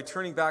doing by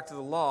turning back to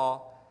the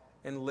law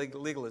and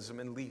legalism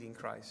and leaving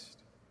Christ.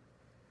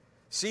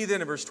 See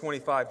then in verse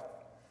 25,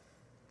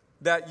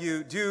 that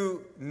you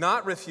do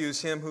not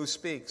refuse him who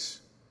speaks.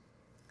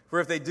 For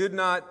if they did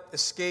not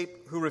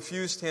escape who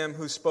refused him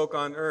who spoke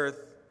on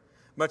earth,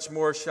 much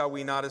more shall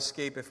we not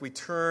escape if we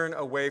turn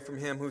away from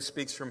him who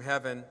speaks from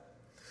heaven,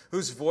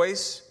 whose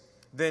voice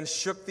then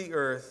shook the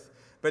earth,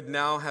 but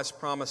now has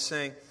promised,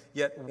 saying,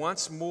 Yet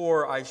once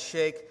more I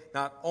shake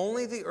not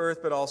only the earth,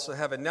 but also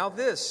heaven. Now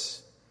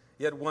this,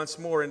 yet once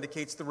more,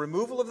 indicates the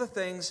removal of the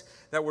things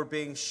that were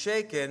being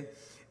shaken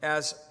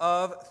as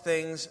of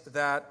things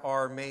that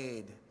are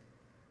made,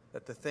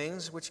 that the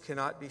things which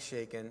cannot be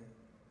shaken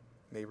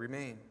may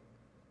remain.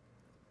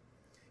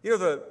 You know,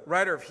 the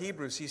writer of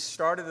Hebrews, he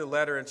started the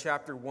letter in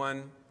chapter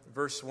 1,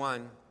 verse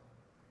 1,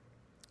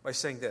 by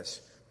saying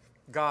this: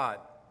 God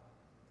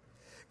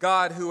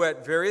who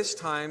at various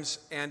times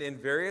and in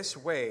various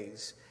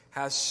ways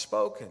has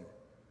spoken,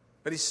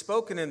 but he's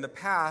spoken in the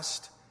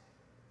past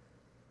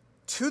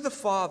to the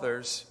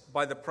fathers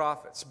by the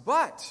prophets,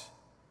 but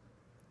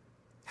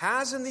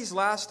has in these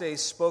last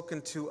days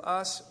spoken to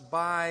us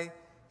by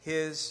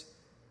his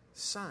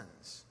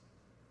sons.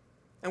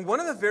 And one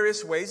of the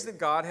various ways that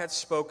God had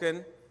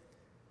spoken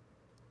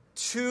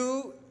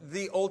to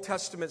the Old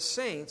Testament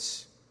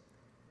saints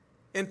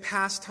in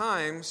past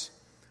times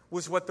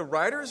was what the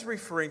writer is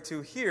referring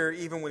to here,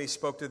 even when he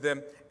spoke to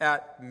them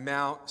at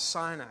Mount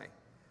Sinai,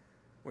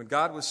 when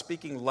God was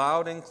speaking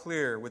loud and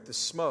clear with the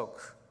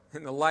smoke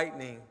and the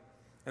lightning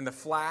and the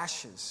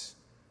flashes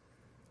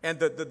and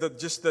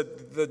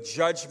the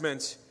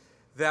judgment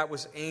that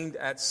was aimed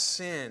at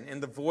sin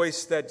and the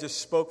voice that just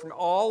spoke from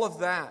all of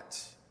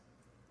that.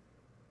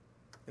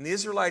 And the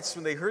Israelites,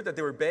 when they heard that,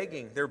 they were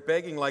begging. They were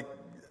begging like,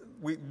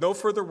 no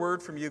further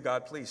word from you,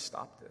 God. Please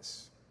stop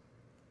this.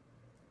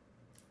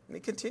 And they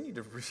continued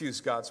to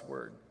refuse God's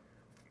word.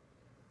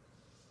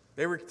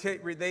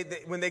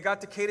 When they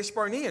got to Kadesh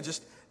Barnea,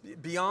 just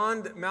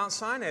beyond Mount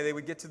Sinai, they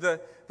would get to the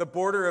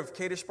border of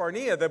Kadesh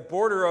Barnea, the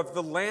border of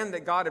the land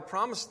that God had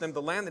promised them,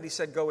 the land that he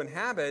said, go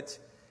inhabit,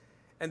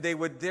 and they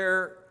would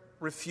there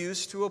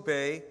refuse to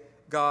obey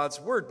God's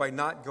word by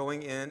not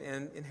going in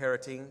and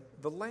inheriting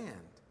the land.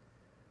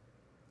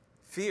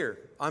 Fear,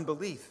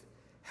 unbelief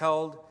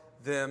held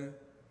them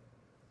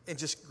and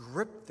just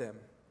gripped them.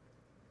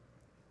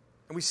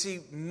 And we see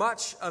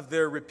much of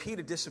their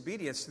repeated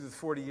disobedience through the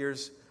 40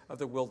 years of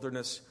the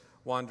wilderness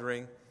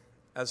wandering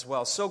as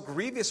well. So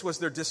grievous was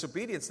their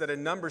disobedience that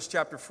in Numbers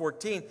chapter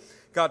 14,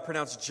 God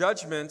pronounced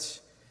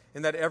judgment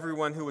in that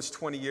everyone who was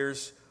 20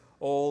 years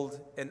old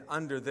and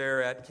under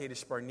there at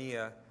Kadesh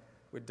Barnea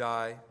would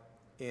die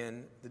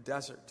in the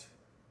desert.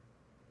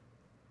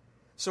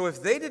 So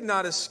if they did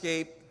not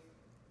escape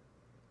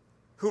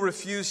who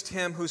refused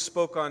him who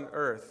spoke on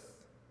earth,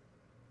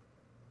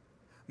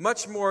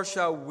 much more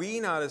shall we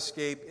not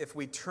escape if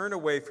we turn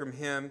away from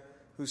him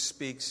who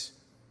speaks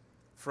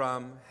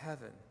from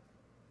heaven.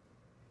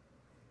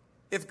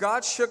 If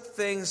God shook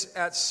things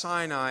at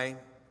Sinai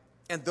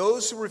and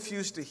those who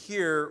refused to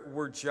hear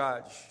were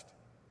judged,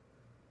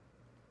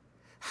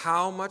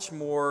 how much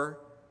more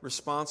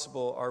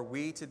responsible are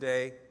we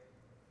today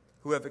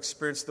who have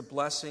experienced the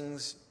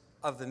blessings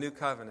of the new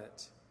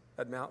covenant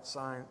at Mount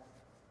Sinai,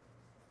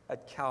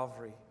 at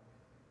Calvary,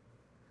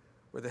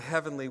 where the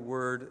heavenly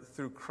word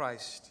through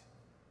Christ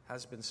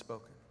has been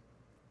spoken?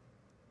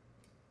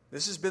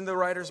 This has been the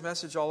writer's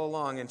message all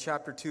along. In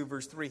chapter 2,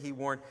 verse 3, he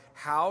warned,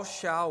 how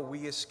shall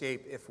we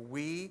escape if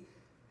we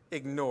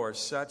ignore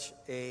such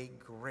a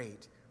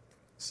great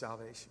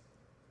salvation?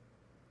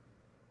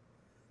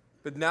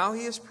 But now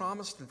he has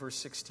promised in verse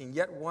 16,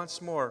 yet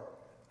once more,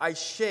 I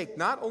shake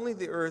not only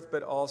the earth,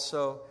 but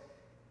also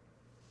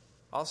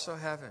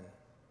heaven.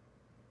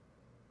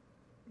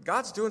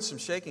 God's doing some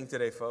shaking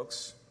today,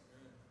 folks.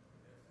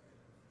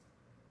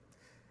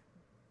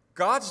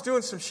 God's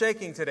doing some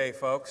shaking today,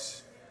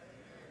 folks.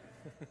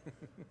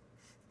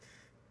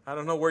 I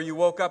don't know where you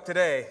woke up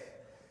today,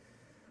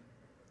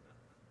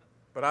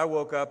 but I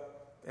woke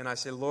up and I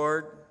say,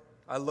 Lord,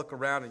 I look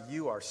around and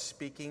you are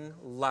speaking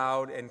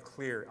loud and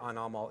clear on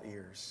all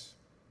ears.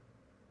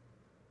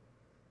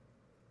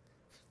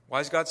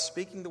 Why is God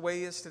speaking the way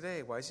he is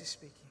today? Why is he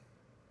speaking?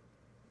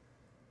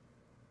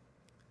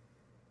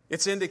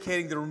 It's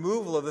indicating the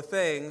removal of the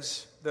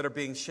things that are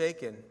being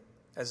shaken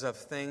as of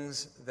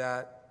things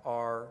that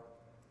are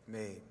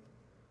made.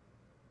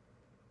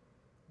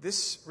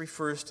 This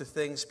refers to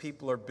things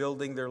people are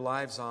building their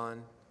lives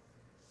on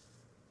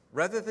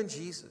rather than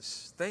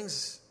Jesus,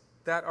 things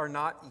that are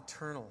not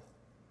eternal,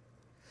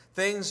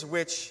 things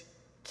which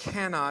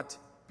cannot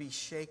be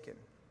shaken.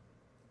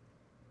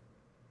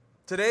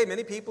 Today,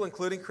 many people,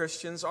 including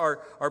Christians, are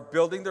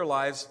building their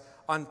lives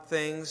on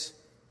things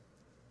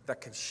that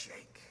can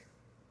shake.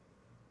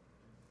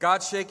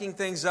 God's shaking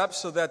things up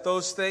so that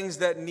those things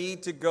that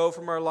need to go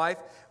from our life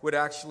would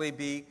actually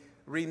be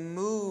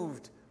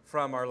removed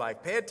from our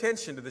life. Pay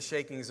attention to the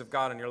shakings of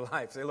God in your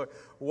life. Say, look,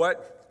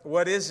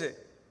 what is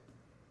it?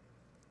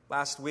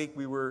 Last week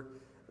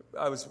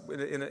I was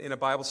in a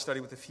Bible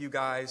study with a few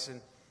guys,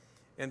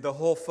 and the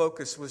whole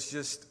focus was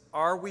just,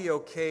 are we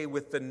okay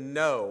with the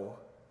no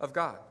of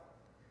God?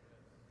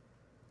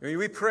 I mean,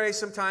 we pray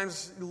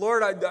sometimes,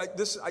 Lord,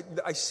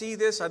 I see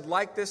this, I'd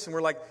like this, and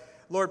we're like,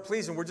 Lord,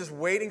 please, and we're just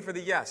waiting for the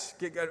yes.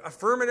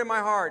 Affirm it in my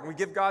heart, and we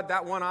give God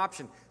that one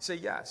option. Say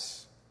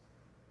yes.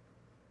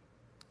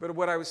 But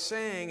what I was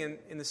saying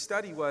in the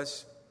study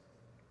was,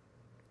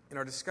 in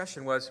our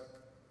discussion was,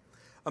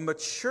 a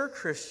mature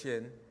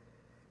Christian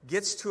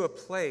gets to a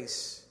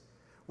place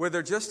where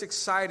they're just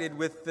excited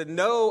with the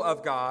no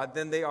of God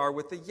than they are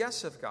with the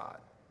yes of God.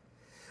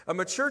 A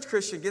mature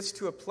Christian gets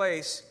to a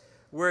place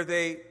where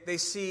they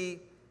see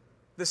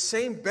the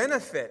same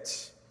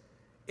benefit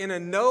in a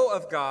no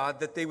of God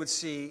that they would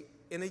see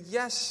in a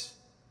yes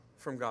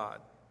from God.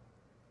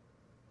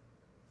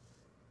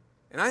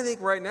 And I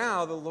think right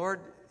now the Lord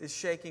is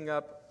shaking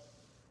up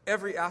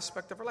every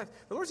aspect of our life.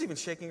 The Lord's even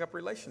shaking up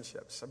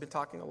relationships. I've been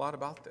talking a lot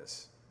about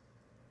this.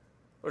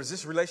 Lord, is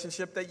this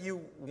relationship that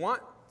you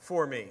want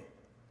for me?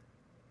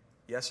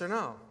 Yes or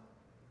no?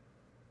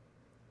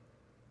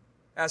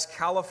 As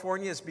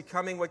California is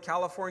becoming what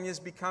California is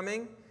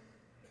becoming,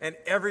 and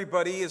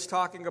everybody is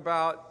talking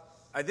about,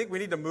 I think we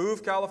need to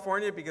move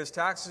California because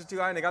taxes are too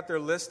high, and they got their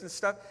list and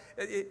stuff.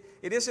 It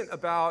isn't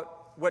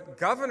about what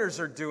governors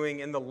are doing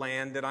in the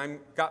land that I've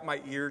got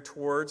my ear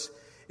towards.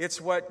 It's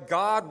what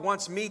God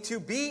wants me to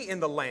be in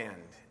the land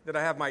that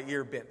I have my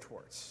ear bent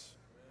towards.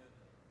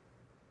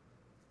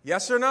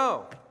 Yes or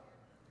no?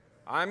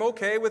 I'm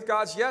okay with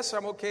God's yes.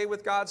 I'm okay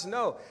with God's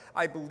no.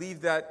 I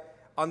believe that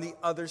on the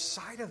other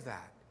side of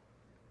that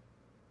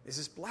is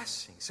His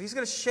blessing. So He's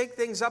going to shake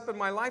things up in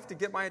my life to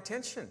get my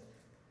attention.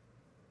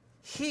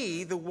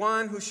 He, the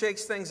one who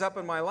shakes things up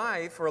in my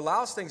life or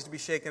allows things to be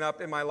shaken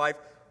up in my life,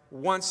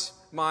 wants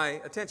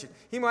my attention.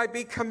 He might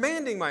be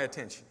commanding my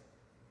attention.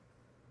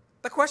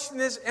 The question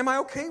is, am I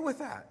okay with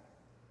that?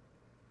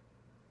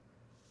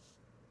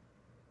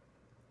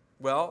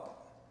 Well,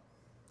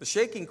 the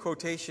shaking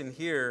quotation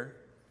here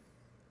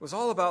was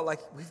all about, like,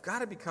 we've got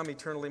to become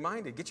eternally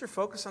minded. Get your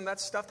focus on that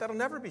stuff that'll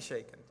never be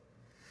shaken.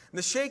 And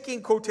the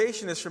shaking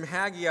quotation is from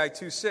Haggai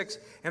 2:6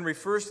 and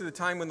refers to the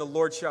time when the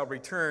Lord shall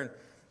return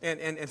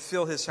and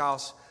fill His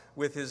house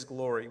with His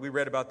glory. We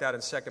read about that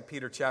in 2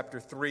 Peter chapter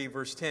 3,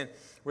 verse 10,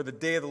 where the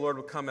day of the Lord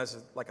will come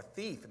like a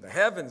thief, and the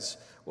heavens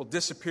will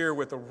disappear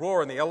with a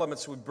roar, and the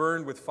elements will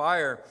burn with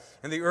fire,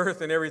 and the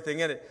earth and everything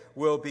in it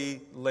will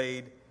be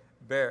laid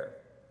bare.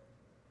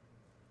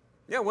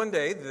 Yeah, one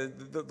day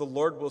the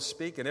Lord will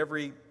speak, and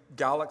every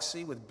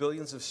galaxy with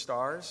billions of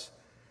stars,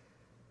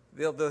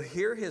 they'll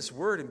hear His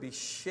word and be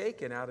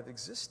shaken out of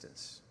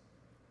existence.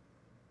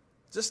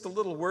 Just a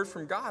little word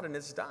from God and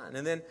it's done.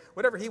 And then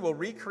whatever He will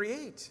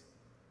recreate,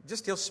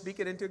 He'll speak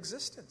it into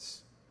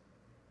existence.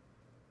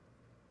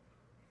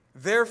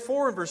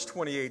 Therefore, in verse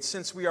 28,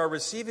 since we are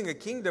receiving a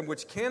kingdom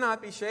which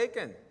cannot be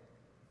shaken,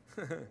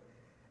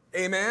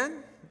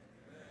 amen?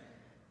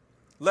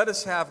 Let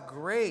us have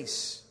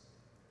grace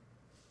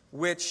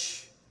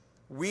which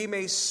we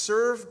may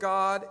serve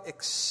God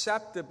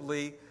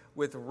acceptably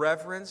with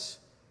reverence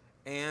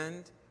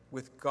and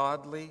with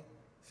godly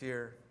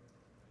fear.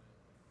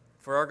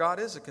 For our God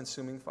is a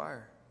consuming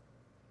fire.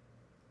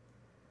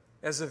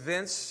 As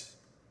events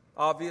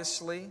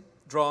obviously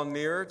draw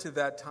nearer to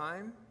that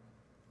time,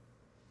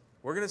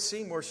 we're going to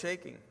see more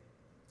shaking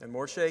and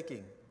more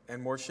shaking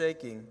and more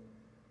shaking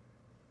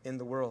in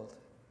the world.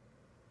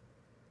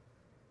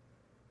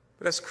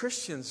 But as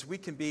Christians, we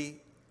can be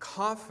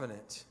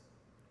confident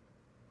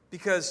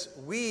because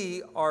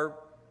we are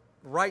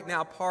right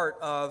now part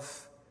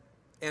of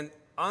an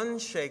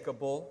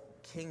unshakable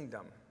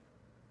kingdom.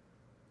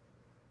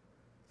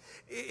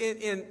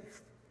 In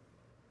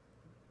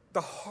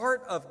the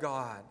heart of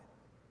God,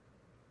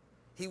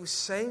 He was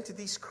saying to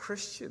these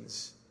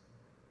Christians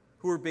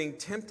who were being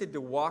tempted to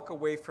walk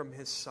away from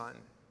His Son,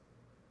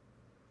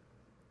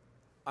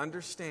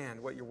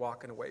 understand what you're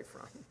walking away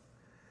from.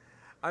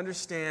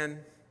 Understand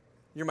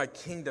you're my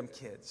kingdom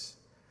kids.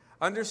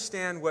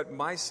 Understand what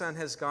my Son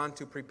has gone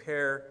to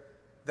prepare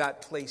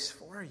that place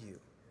for you.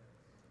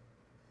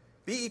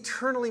 Be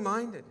eternally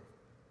minded.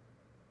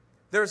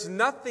 There's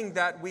nothing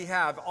that we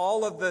have,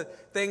 all of the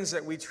things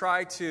that we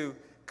try to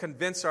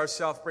convince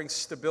ourselves bring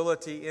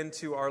stability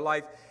into our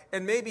life.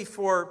 And maybe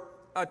for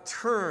a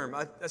term,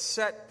 a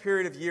set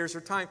period of years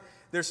or time,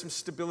 there's some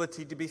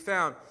stability to be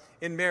found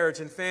in marriage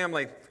and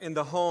family, in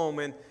the home,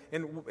 and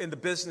in the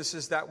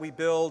businesses that we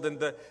build, and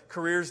the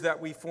careers that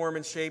we form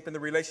and shape, and the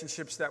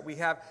relationships that we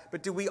have.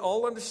 But do we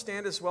all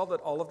understand as well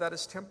that all of that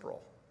is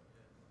temporal?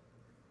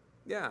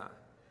 Yeah.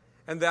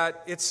 And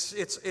that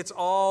it's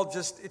all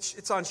just,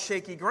 it's on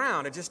shaky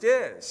ground. It just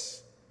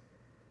is.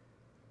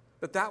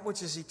 But that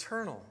which is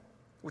eternal,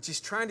 which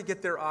He's trying to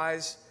get their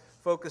eyes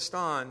focused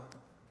on,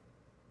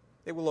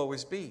 it will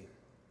always be.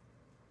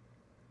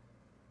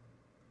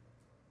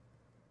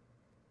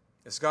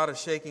 As God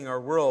is shaking our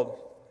world,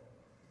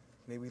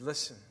 may we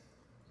listen.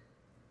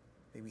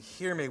 May we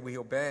hear, may we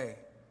obey.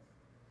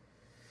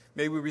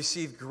 May we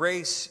receive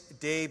grace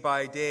day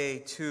by day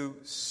to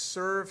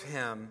serve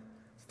Him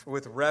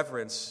with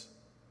reverence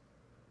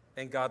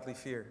and godly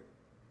fear.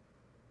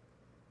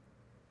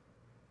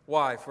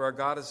 Why? For our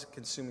God is a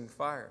consuming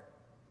fire.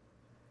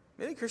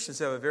 Many Christians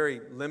have a very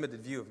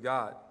limited view of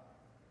God.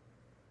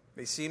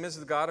 They see him as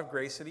the God of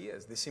grace that he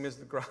is. They see him as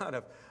the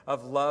God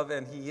of love,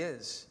 and he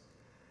is.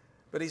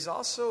 But he's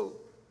also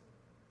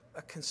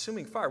a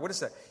consuming fire. What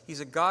is that? He's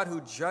a God who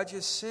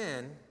judges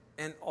sin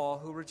and all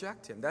who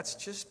reject him. That's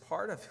just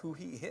part of who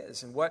he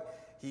is and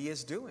what he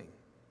is doing.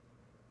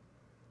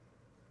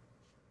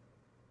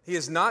 He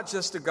is not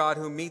just a God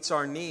who meets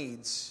our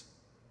needs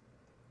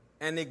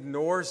and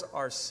ignores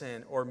our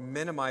sin or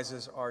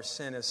minimizes our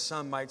sin, as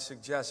some might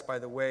suggest by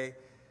the way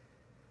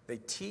they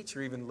teach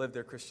or even live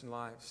their Christian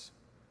lives.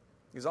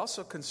 He's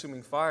also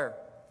consuming fire.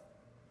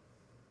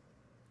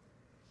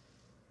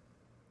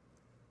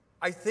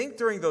 I think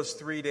during those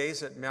 3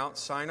 days at Mount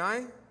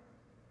Sinai,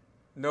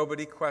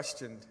 nobody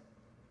questioned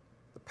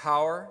the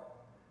power,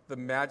 the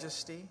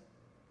majesty,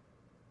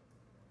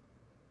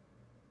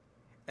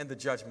 and the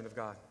judgment of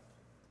God.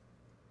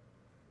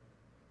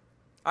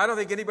 I don't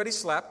think anybody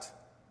slept.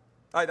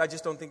 I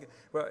just don't think,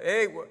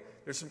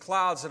 there's some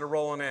clouds that are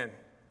rolling in.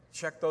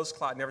 Check those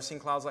clouds. Never seen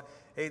clouds like,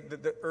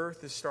 the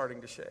earth is starting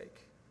to shake.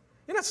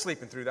 You're not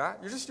sleeping through that.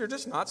 You're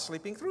just not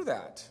sleeping through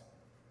that.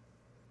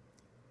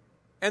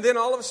 And then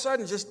all of a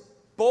sudden, just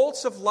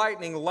bolts of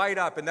lightning light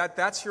up, and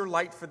that's your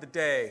light for the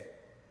day.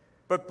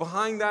 But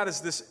behind that is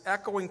this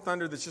echoing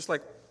thunder that's just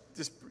like,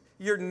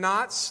 you're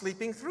not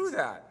sleeping through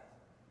that.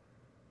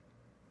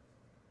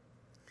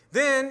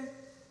 Then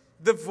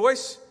the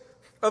voice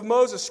of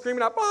Moses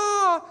screaming out,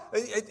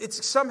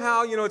 it's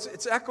somehow,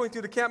 it's echoing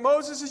through the camp.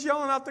 Moses is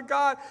yelling out to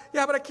God.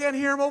 Yeah, but I can't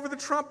hear him over the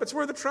trumpets.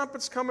 Where are the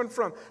trumpets coming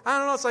from? I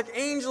don't know. It's like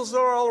angels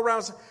are all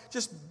around.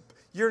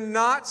 You're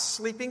not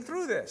sleeping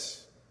through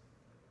this.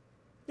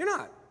 You're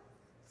not.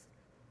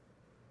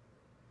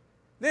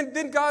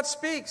 Then God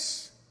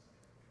speaks.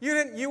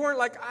 You weren't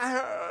like,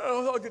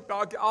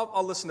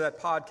 I'll listen to that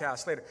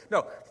podcast later.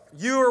 No,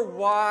 you're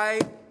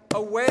wide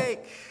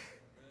awake.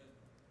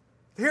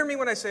 Hear me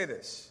when I say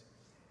this.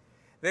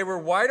 They were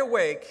wide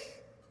awake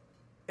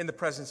in the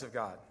presence of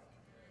God.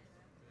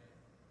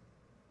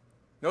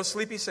 No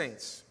sleepy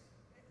saints.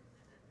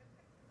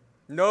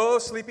 No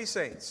sleepy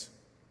saints.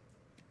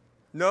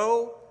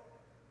 No.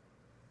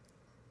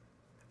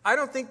 I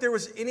don't think there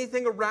was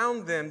anything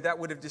around them that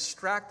would have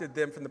distracted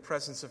them from the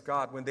presence of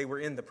God when they were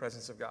in the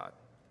presence of God.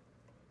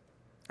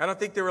 I don't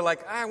think they were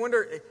like, I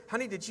wonder,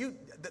 honey, did you...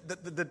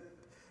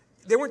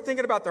 They weren't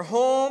thinking about their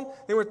home.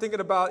 They weren't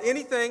thinking about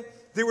anything.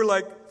 They were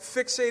like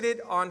fixated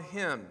on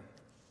him.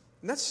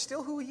 And that's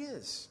still who he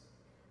is.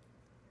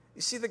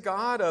 You see, the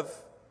God of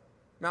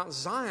Mount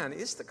Zion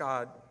is the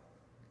God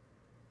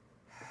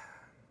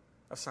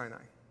of Sinai.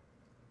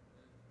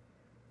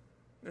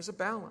 There's a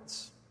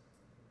balance.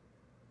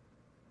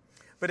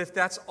 But if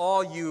that's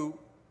all you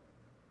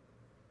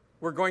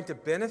were going to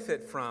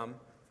benefit from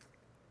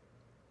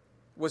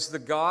was the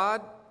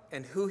God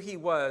and who he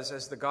was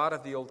as the God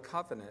of the Old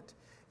Covenant,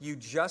 you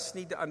just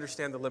need to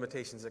understand the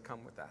limitations that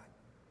come with that.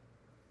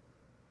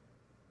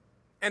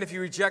 And if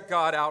you reject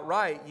God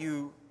outright,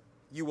 you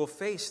will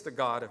face the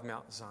God of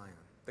Mount Zion,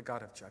 the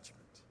God of judgment.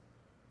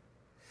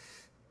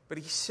 But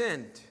he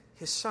sent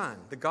his son.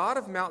 The God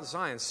of Mount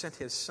Zion sent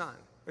his son.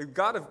 The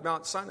God of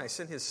Mount Sinai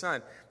sent his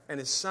son, and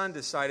his son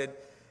decided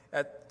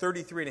at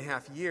 33 and a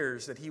half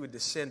years that he would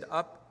descend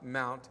up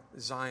Mount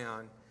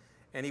Zion,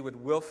 and he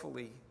would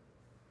willfully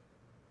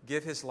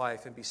give his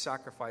life and be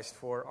sacrificed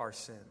for our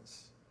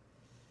sins.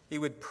 He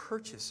would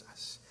purchase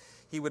us.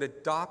 He would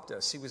adopt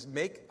us. He would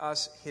make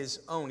us his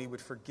own. He would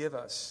forgive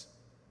us.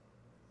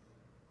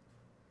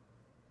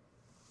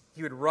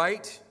 He would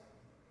write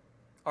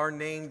our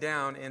name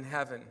down in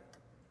heaven.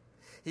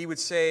 He would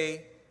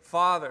say,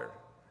 Father,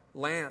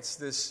 Lance,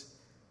 this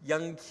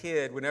young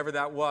kid, whenever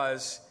that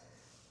was,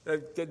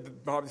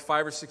 probably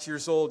 5 or 6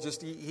 years old,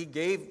 he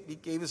gave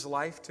his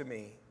life to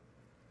me.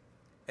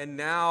 And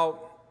now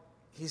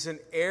he's an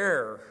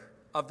heir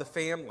of the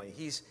family.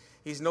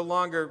 He's no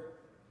longer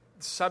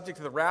subject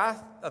to the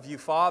wrath of you,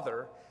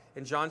 Father,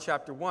 in John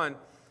chapter 1,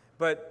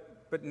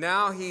 but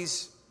now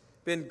he's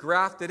been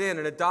grafted in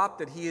and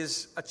adopted. He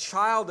is a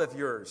child of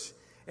yours.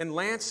 And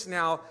Lance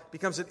now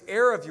becomes an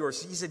heir of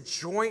yours. He's a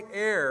joint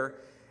heir.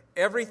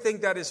 Everything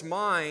that is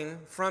mine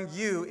from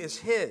you is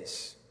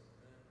his.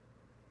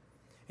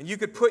 And you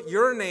could put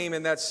your name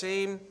in that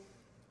same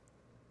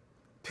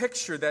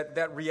picture,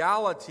 that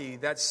reality,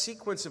 that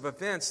sequence of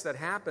events that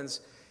happens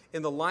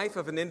in the life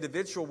of an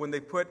individual when they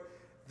put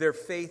their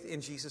faith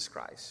in Jesus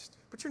Christ.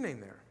 Put your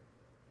name there.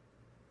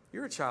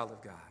 You're a child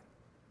of God.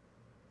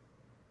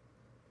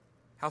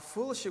 How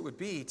foolish it would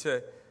be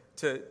to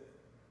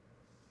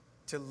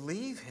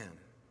leave him,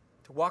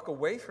 to walk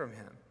away from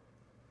him.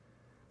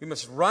 We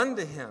must run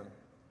to him.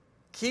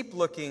 Keep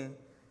looking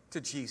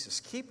to Jesus.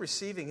 Keep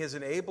receiving his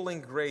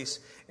enabling grace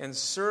and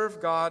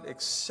serve God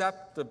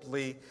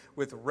acceptably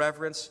with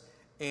reverence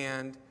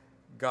and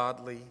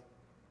godly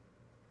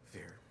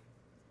fear.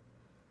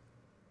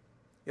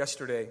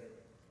 Yesterday,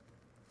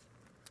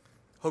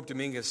 Hope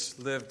Dominguez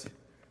lived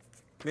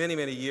many,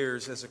 many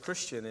years as a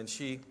Christian, and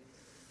she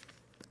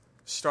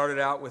started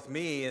out with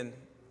me in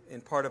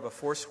part of a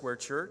Foursquare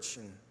church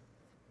and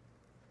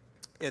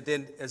And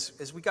then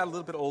as we got a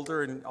little bit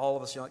older, and all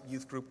of us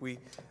youth group, we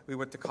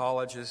went to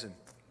colleges and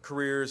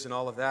careers and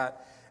all of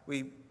that,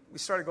 we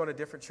started going to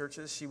different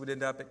churches. She would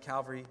end up at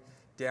Calvary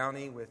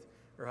Downey with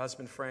her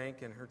husband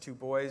Frank and her 2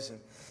 boys. And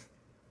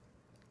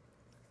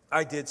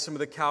I did some of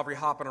the Calvary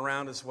hopping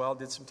around as well,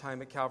 did some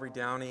time at Calvary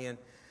Downey. And,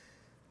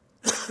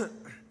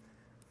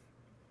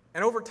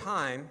 and over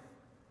time,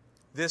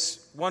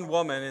 this one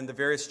woman in the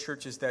various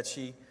churches that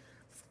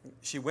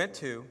she went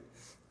to,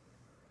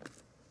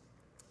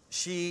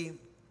 she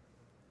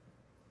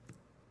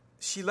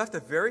left a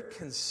very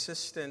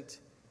consistent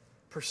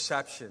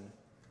perception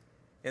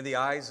in the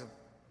eyes of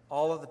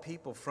all of the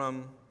people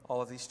from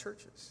all of these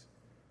churches.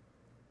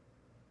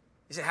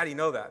 You say, how do you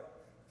know that?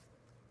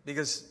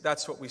 Because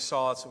that's what we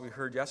saw, that's what we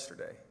heard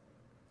yesterday.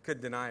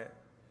 Couldn't deny it.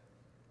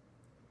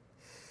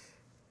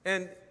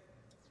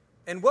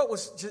 And what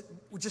was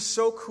just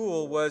so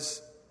cool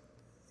was,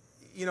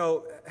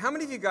 how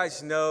many of you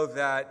guys know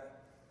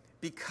that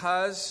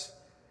because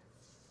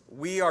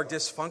we are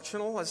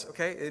dysfunctional,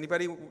 okay?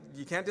 Anybody,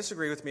 you can't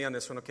disagree with me on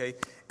this one, okay?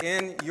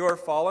 In your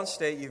fallen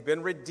state, you've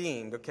been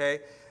redeemed,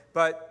 okay?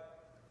 But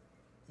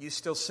you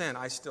still sin.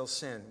 I still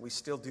sin. We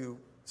still do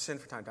sin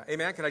from time to time.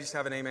 Amen? Can I just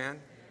have an amen?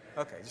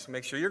 Okay, just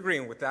make sure you're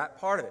agreeing with that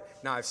part of it.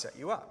 Now I've set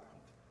you up.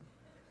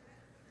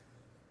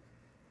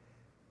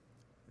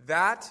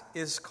 That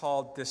is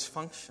called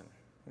dysfunction,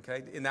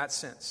 okay, in that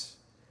sense.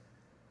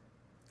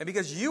 And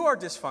because you are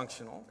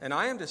dysfunctional, and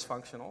I am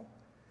dysfunctional,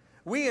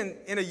 we, in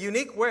a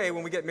unique way,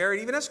 when we get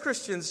married, even as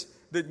Christians,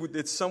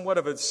 it's somewhat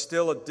of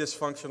still a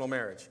dysfunctional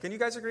marriage. Can you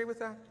guys agree with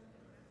that?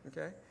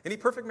 Okay. Any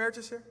perfect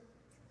marriages here?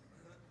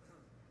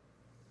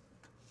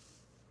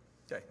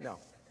 Okay, no.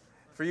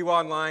 For you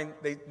online,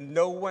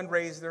 no one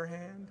raised their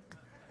hand.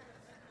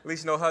 At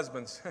least no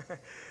husbands.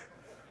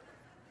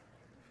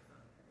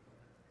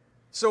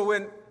 So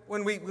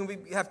when we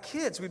have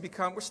kids,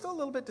 we're still a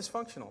little bit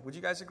dysfunctional. Would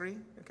you guys agree?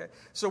 Okay.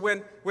 So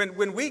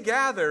when we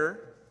gather,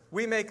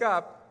 we make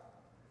up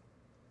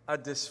a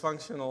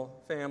dysfunctional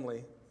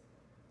family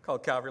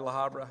called Calvary La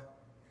Habra.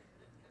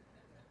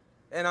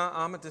 And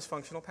I'm a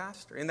dysfunctional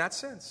pastor in that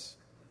sense.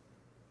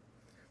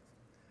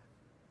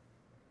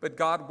 But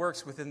God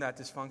works within that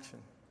dysfunction.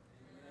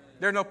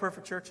 There are no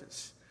perfect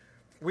churches.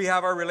 We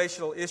have our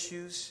relational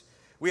issues.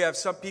 We have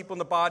some people in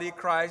the body of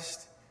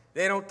Christ.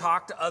 They don't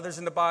talk to others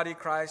in the body of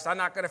Christ. I'm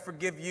not going to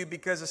forgive you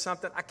because of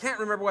something. I can't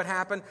remember what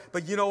happened,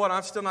 but you know what?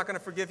 I'm still not going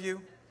to forgive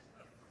you.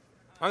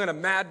 I'm going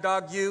to mad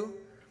dog you.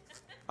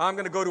 I'm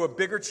going to go to a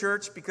bigger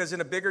church because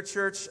in a bigger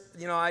church,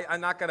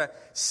 I'm not going to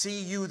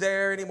see you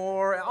there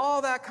anymore.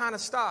 All that kind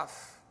of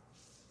stuff.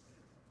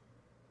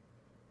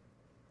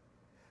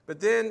 But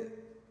then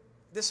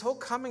this whole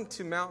coming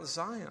to Mount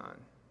Zion,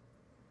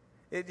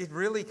 it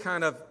really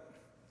kind of,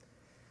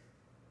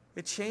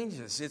 it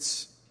changes.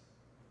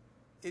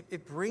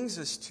 It brings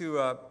us to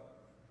a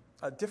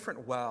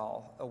different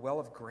well, a well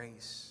of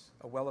grace,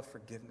 a well of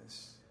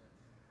forgiveness,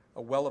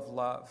 a well of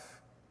love.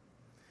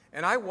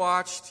 And I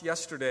watched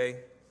yesterday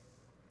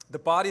the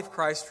body of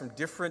Christ from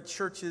different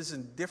churches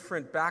and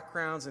different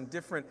backgrounds and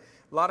a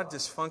lot of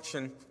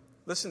dysfunction.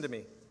 Listen to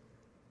me.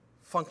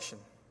 Function.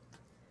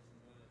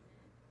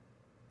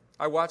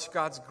 I watched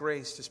God's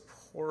grace just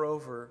pour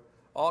over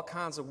all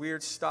kinds of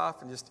weird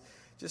stuff and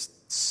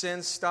just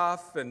sin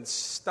stuff and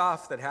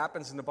stuff that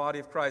happens in the body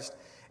of Christ.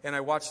 And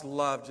I watched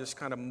love just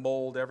kind of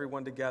mold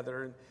everyone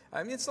together.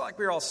 I mean, it's not like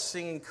we were all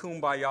singing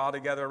Kumbaya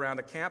together around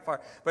a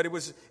campfire, but it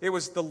was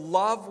the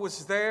love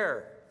was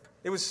there.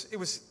 It was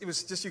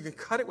just, you can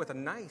cut it with a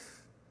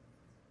knife.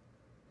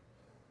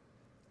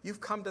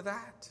 You've come to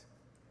that.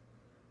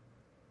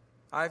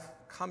 I've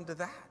come to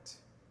that.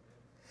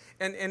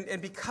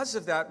 And because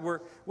of that,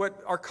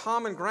 what our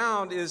common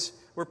ground is,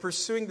 we're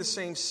pursuing the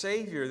same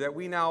Savior that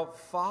we now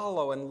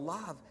follow and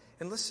love.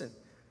 And listen,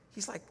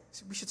 He's like,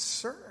 we should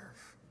serve.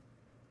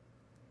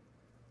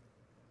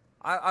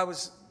 I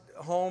was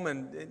home,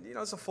 and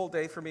it's a full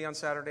day for me on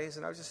Saturdays,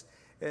 and I was just,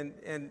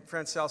 and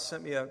Francel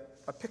sent me a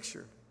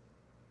picture.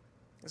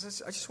 I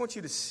just want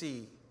you to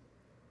see.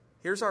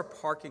 Here's our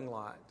parking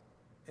lot.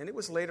 And it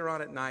was later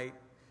on at night,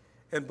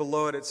 and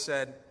below it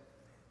said,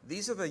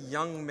 these are the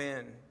young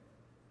men,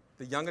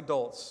 the young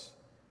adults.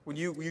 When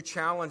you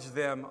challenge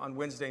them on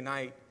Wednesday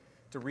night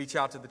to reach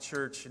out to the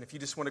church, and if you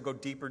just want to go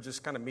deeper,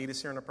 just kind of meet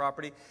us here on the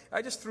property.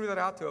 I just threw that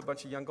out to a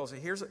bunch of young girls.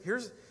 Here's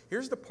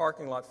the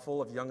parking lot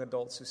full of young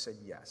adults who said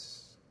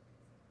yes.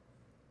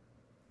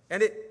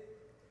 And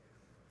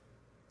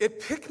it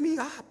picked me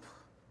up.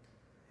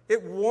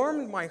 It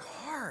warmed my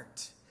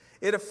heart.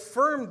 It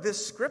affirmed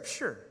this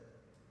scripture.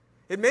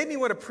 It made me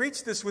want to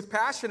preach this with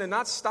passion and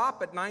not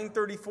stop at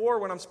 9:34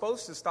 when I'm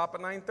supposed to stop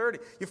at 9:30.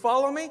 You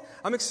follow me?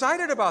 I'm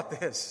excited about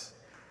this.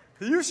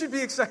 You should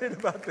be excited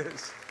about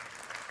this.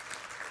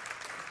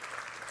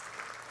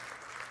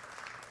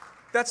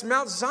 That's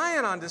Mount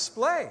Zion on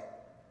display.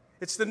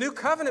 It's the new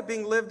covenant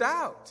being lived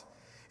out.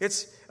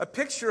 It's a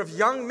picture of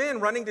young men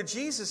running to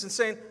Jesus and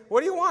saying,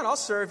 what do you want? I'll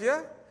serve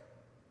you.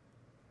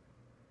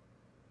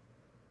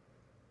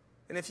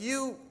 And if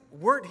you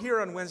weren't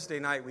here on Wednesday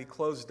night, we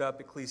closed up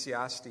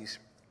Ecclesiastes,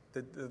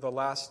 the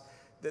last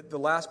the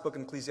last book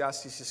in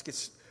Ecclesiastes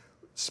just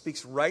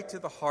speaks right to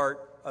the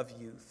heart of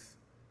youth.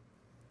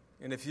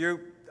 And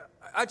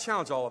I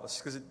challenge all of us,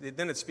 because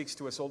then it speaks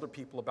to us older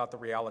people about the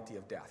reality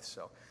of death.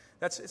 So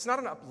it's not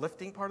an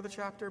uplifting part of the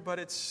chapter, but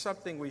it's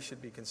something we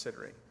should be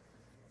considering.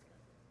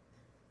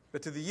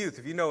 But to the youth,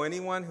 if you know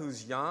anyone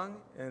who's young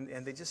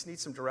and they just need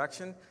some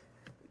direction,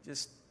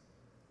 just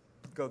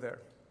go there.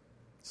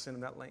 Send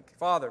them that link.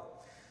 Father,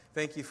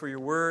 thank you for your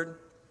word.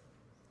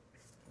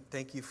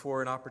 Thank you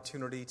for an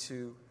opportunity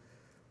to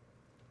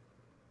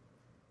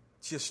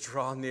just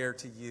draw near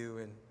to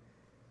you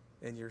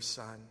and your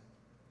Son.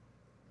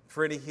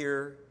 For any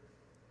here,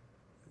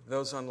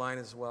 those online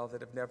as well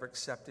that have never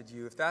accepted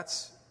you, if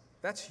that's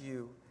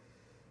you,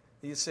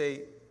 you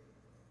say,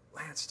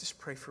 Lance, just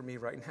pray for me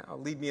right now.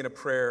 Lead me in a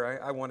prayer.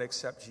 I want to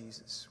accept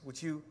Jesus.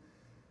 Would you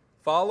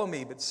follow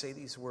me, but say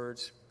these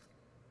words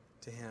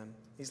to him?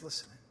 He's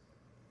listening.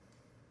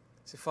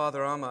 Say,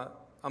 Father, I'm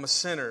a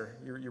sinner.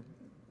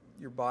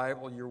 Your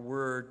Bible, your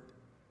word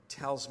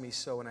tells me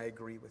so, and I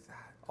agree with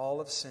that. All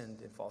have sinned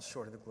and fall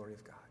short of the glory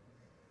of God.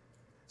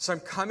 So I'm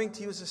coming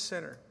to you as a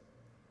sinner,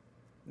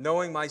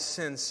 knowing my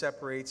sin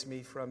separates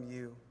me from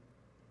you.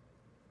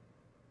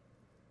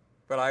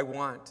 But I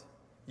want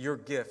your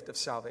gift of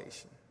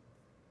salvation.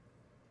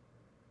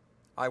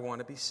 I want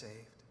to be saved.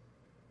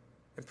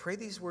 And pray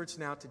these words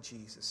now to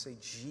Jesus. Say,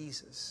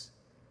 Jesus,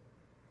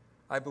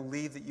 I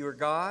believe that you are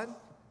God.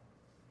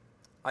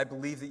 I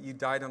believe that you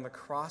died on the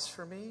cross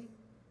for me.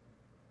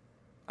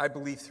 I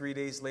believe 3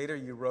 days later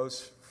you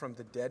rose from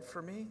the dead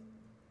for me.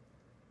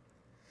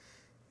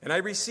 And I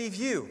receive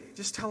you.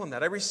 Just tell him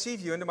that. I receive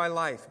you into my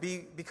life.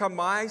 Become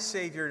my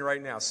Savior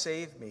right now.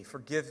 Save me.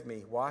 Forgive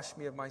me. Wash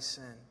me of my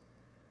sin.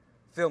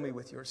 Fill me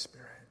with your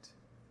Spirit.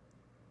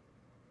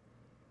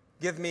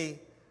 Give me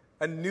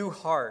a new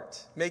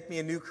heart. Make me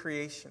a new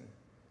creation.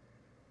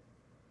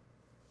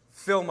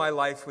 Fill my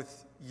life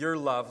with your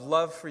love.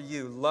 Love for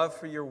you. Love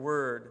for your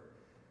word.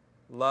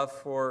 Love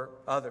for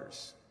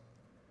others.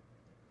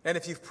 And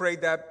if you've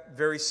prayed that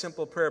very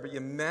simple prayer, but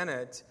you meant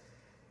it,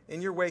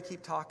 in your way,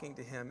 keep talking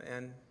to him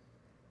and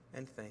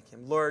thank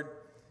him. Lord,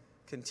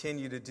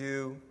 continue to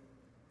do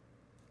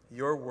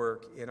your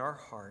work in our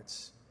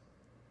hearts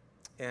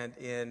and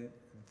in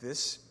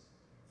this,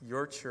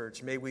 your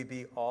church. May we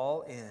be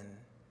all in.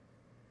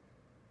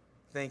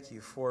 Thank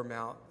you for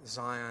Mount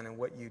Zion and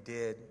what you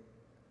did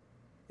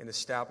in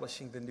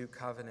establishing the new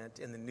covenant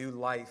and the new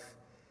life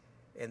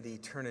and the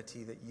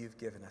eternity that you've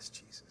given us,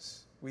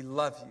 Jesus. We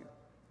love you.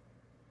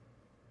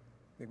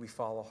 May we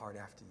follow hard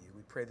after you.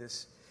 We pray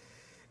this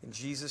in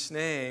Jesus'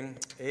 name.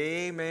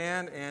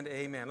 Amen and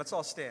amen. Let's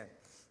all stand.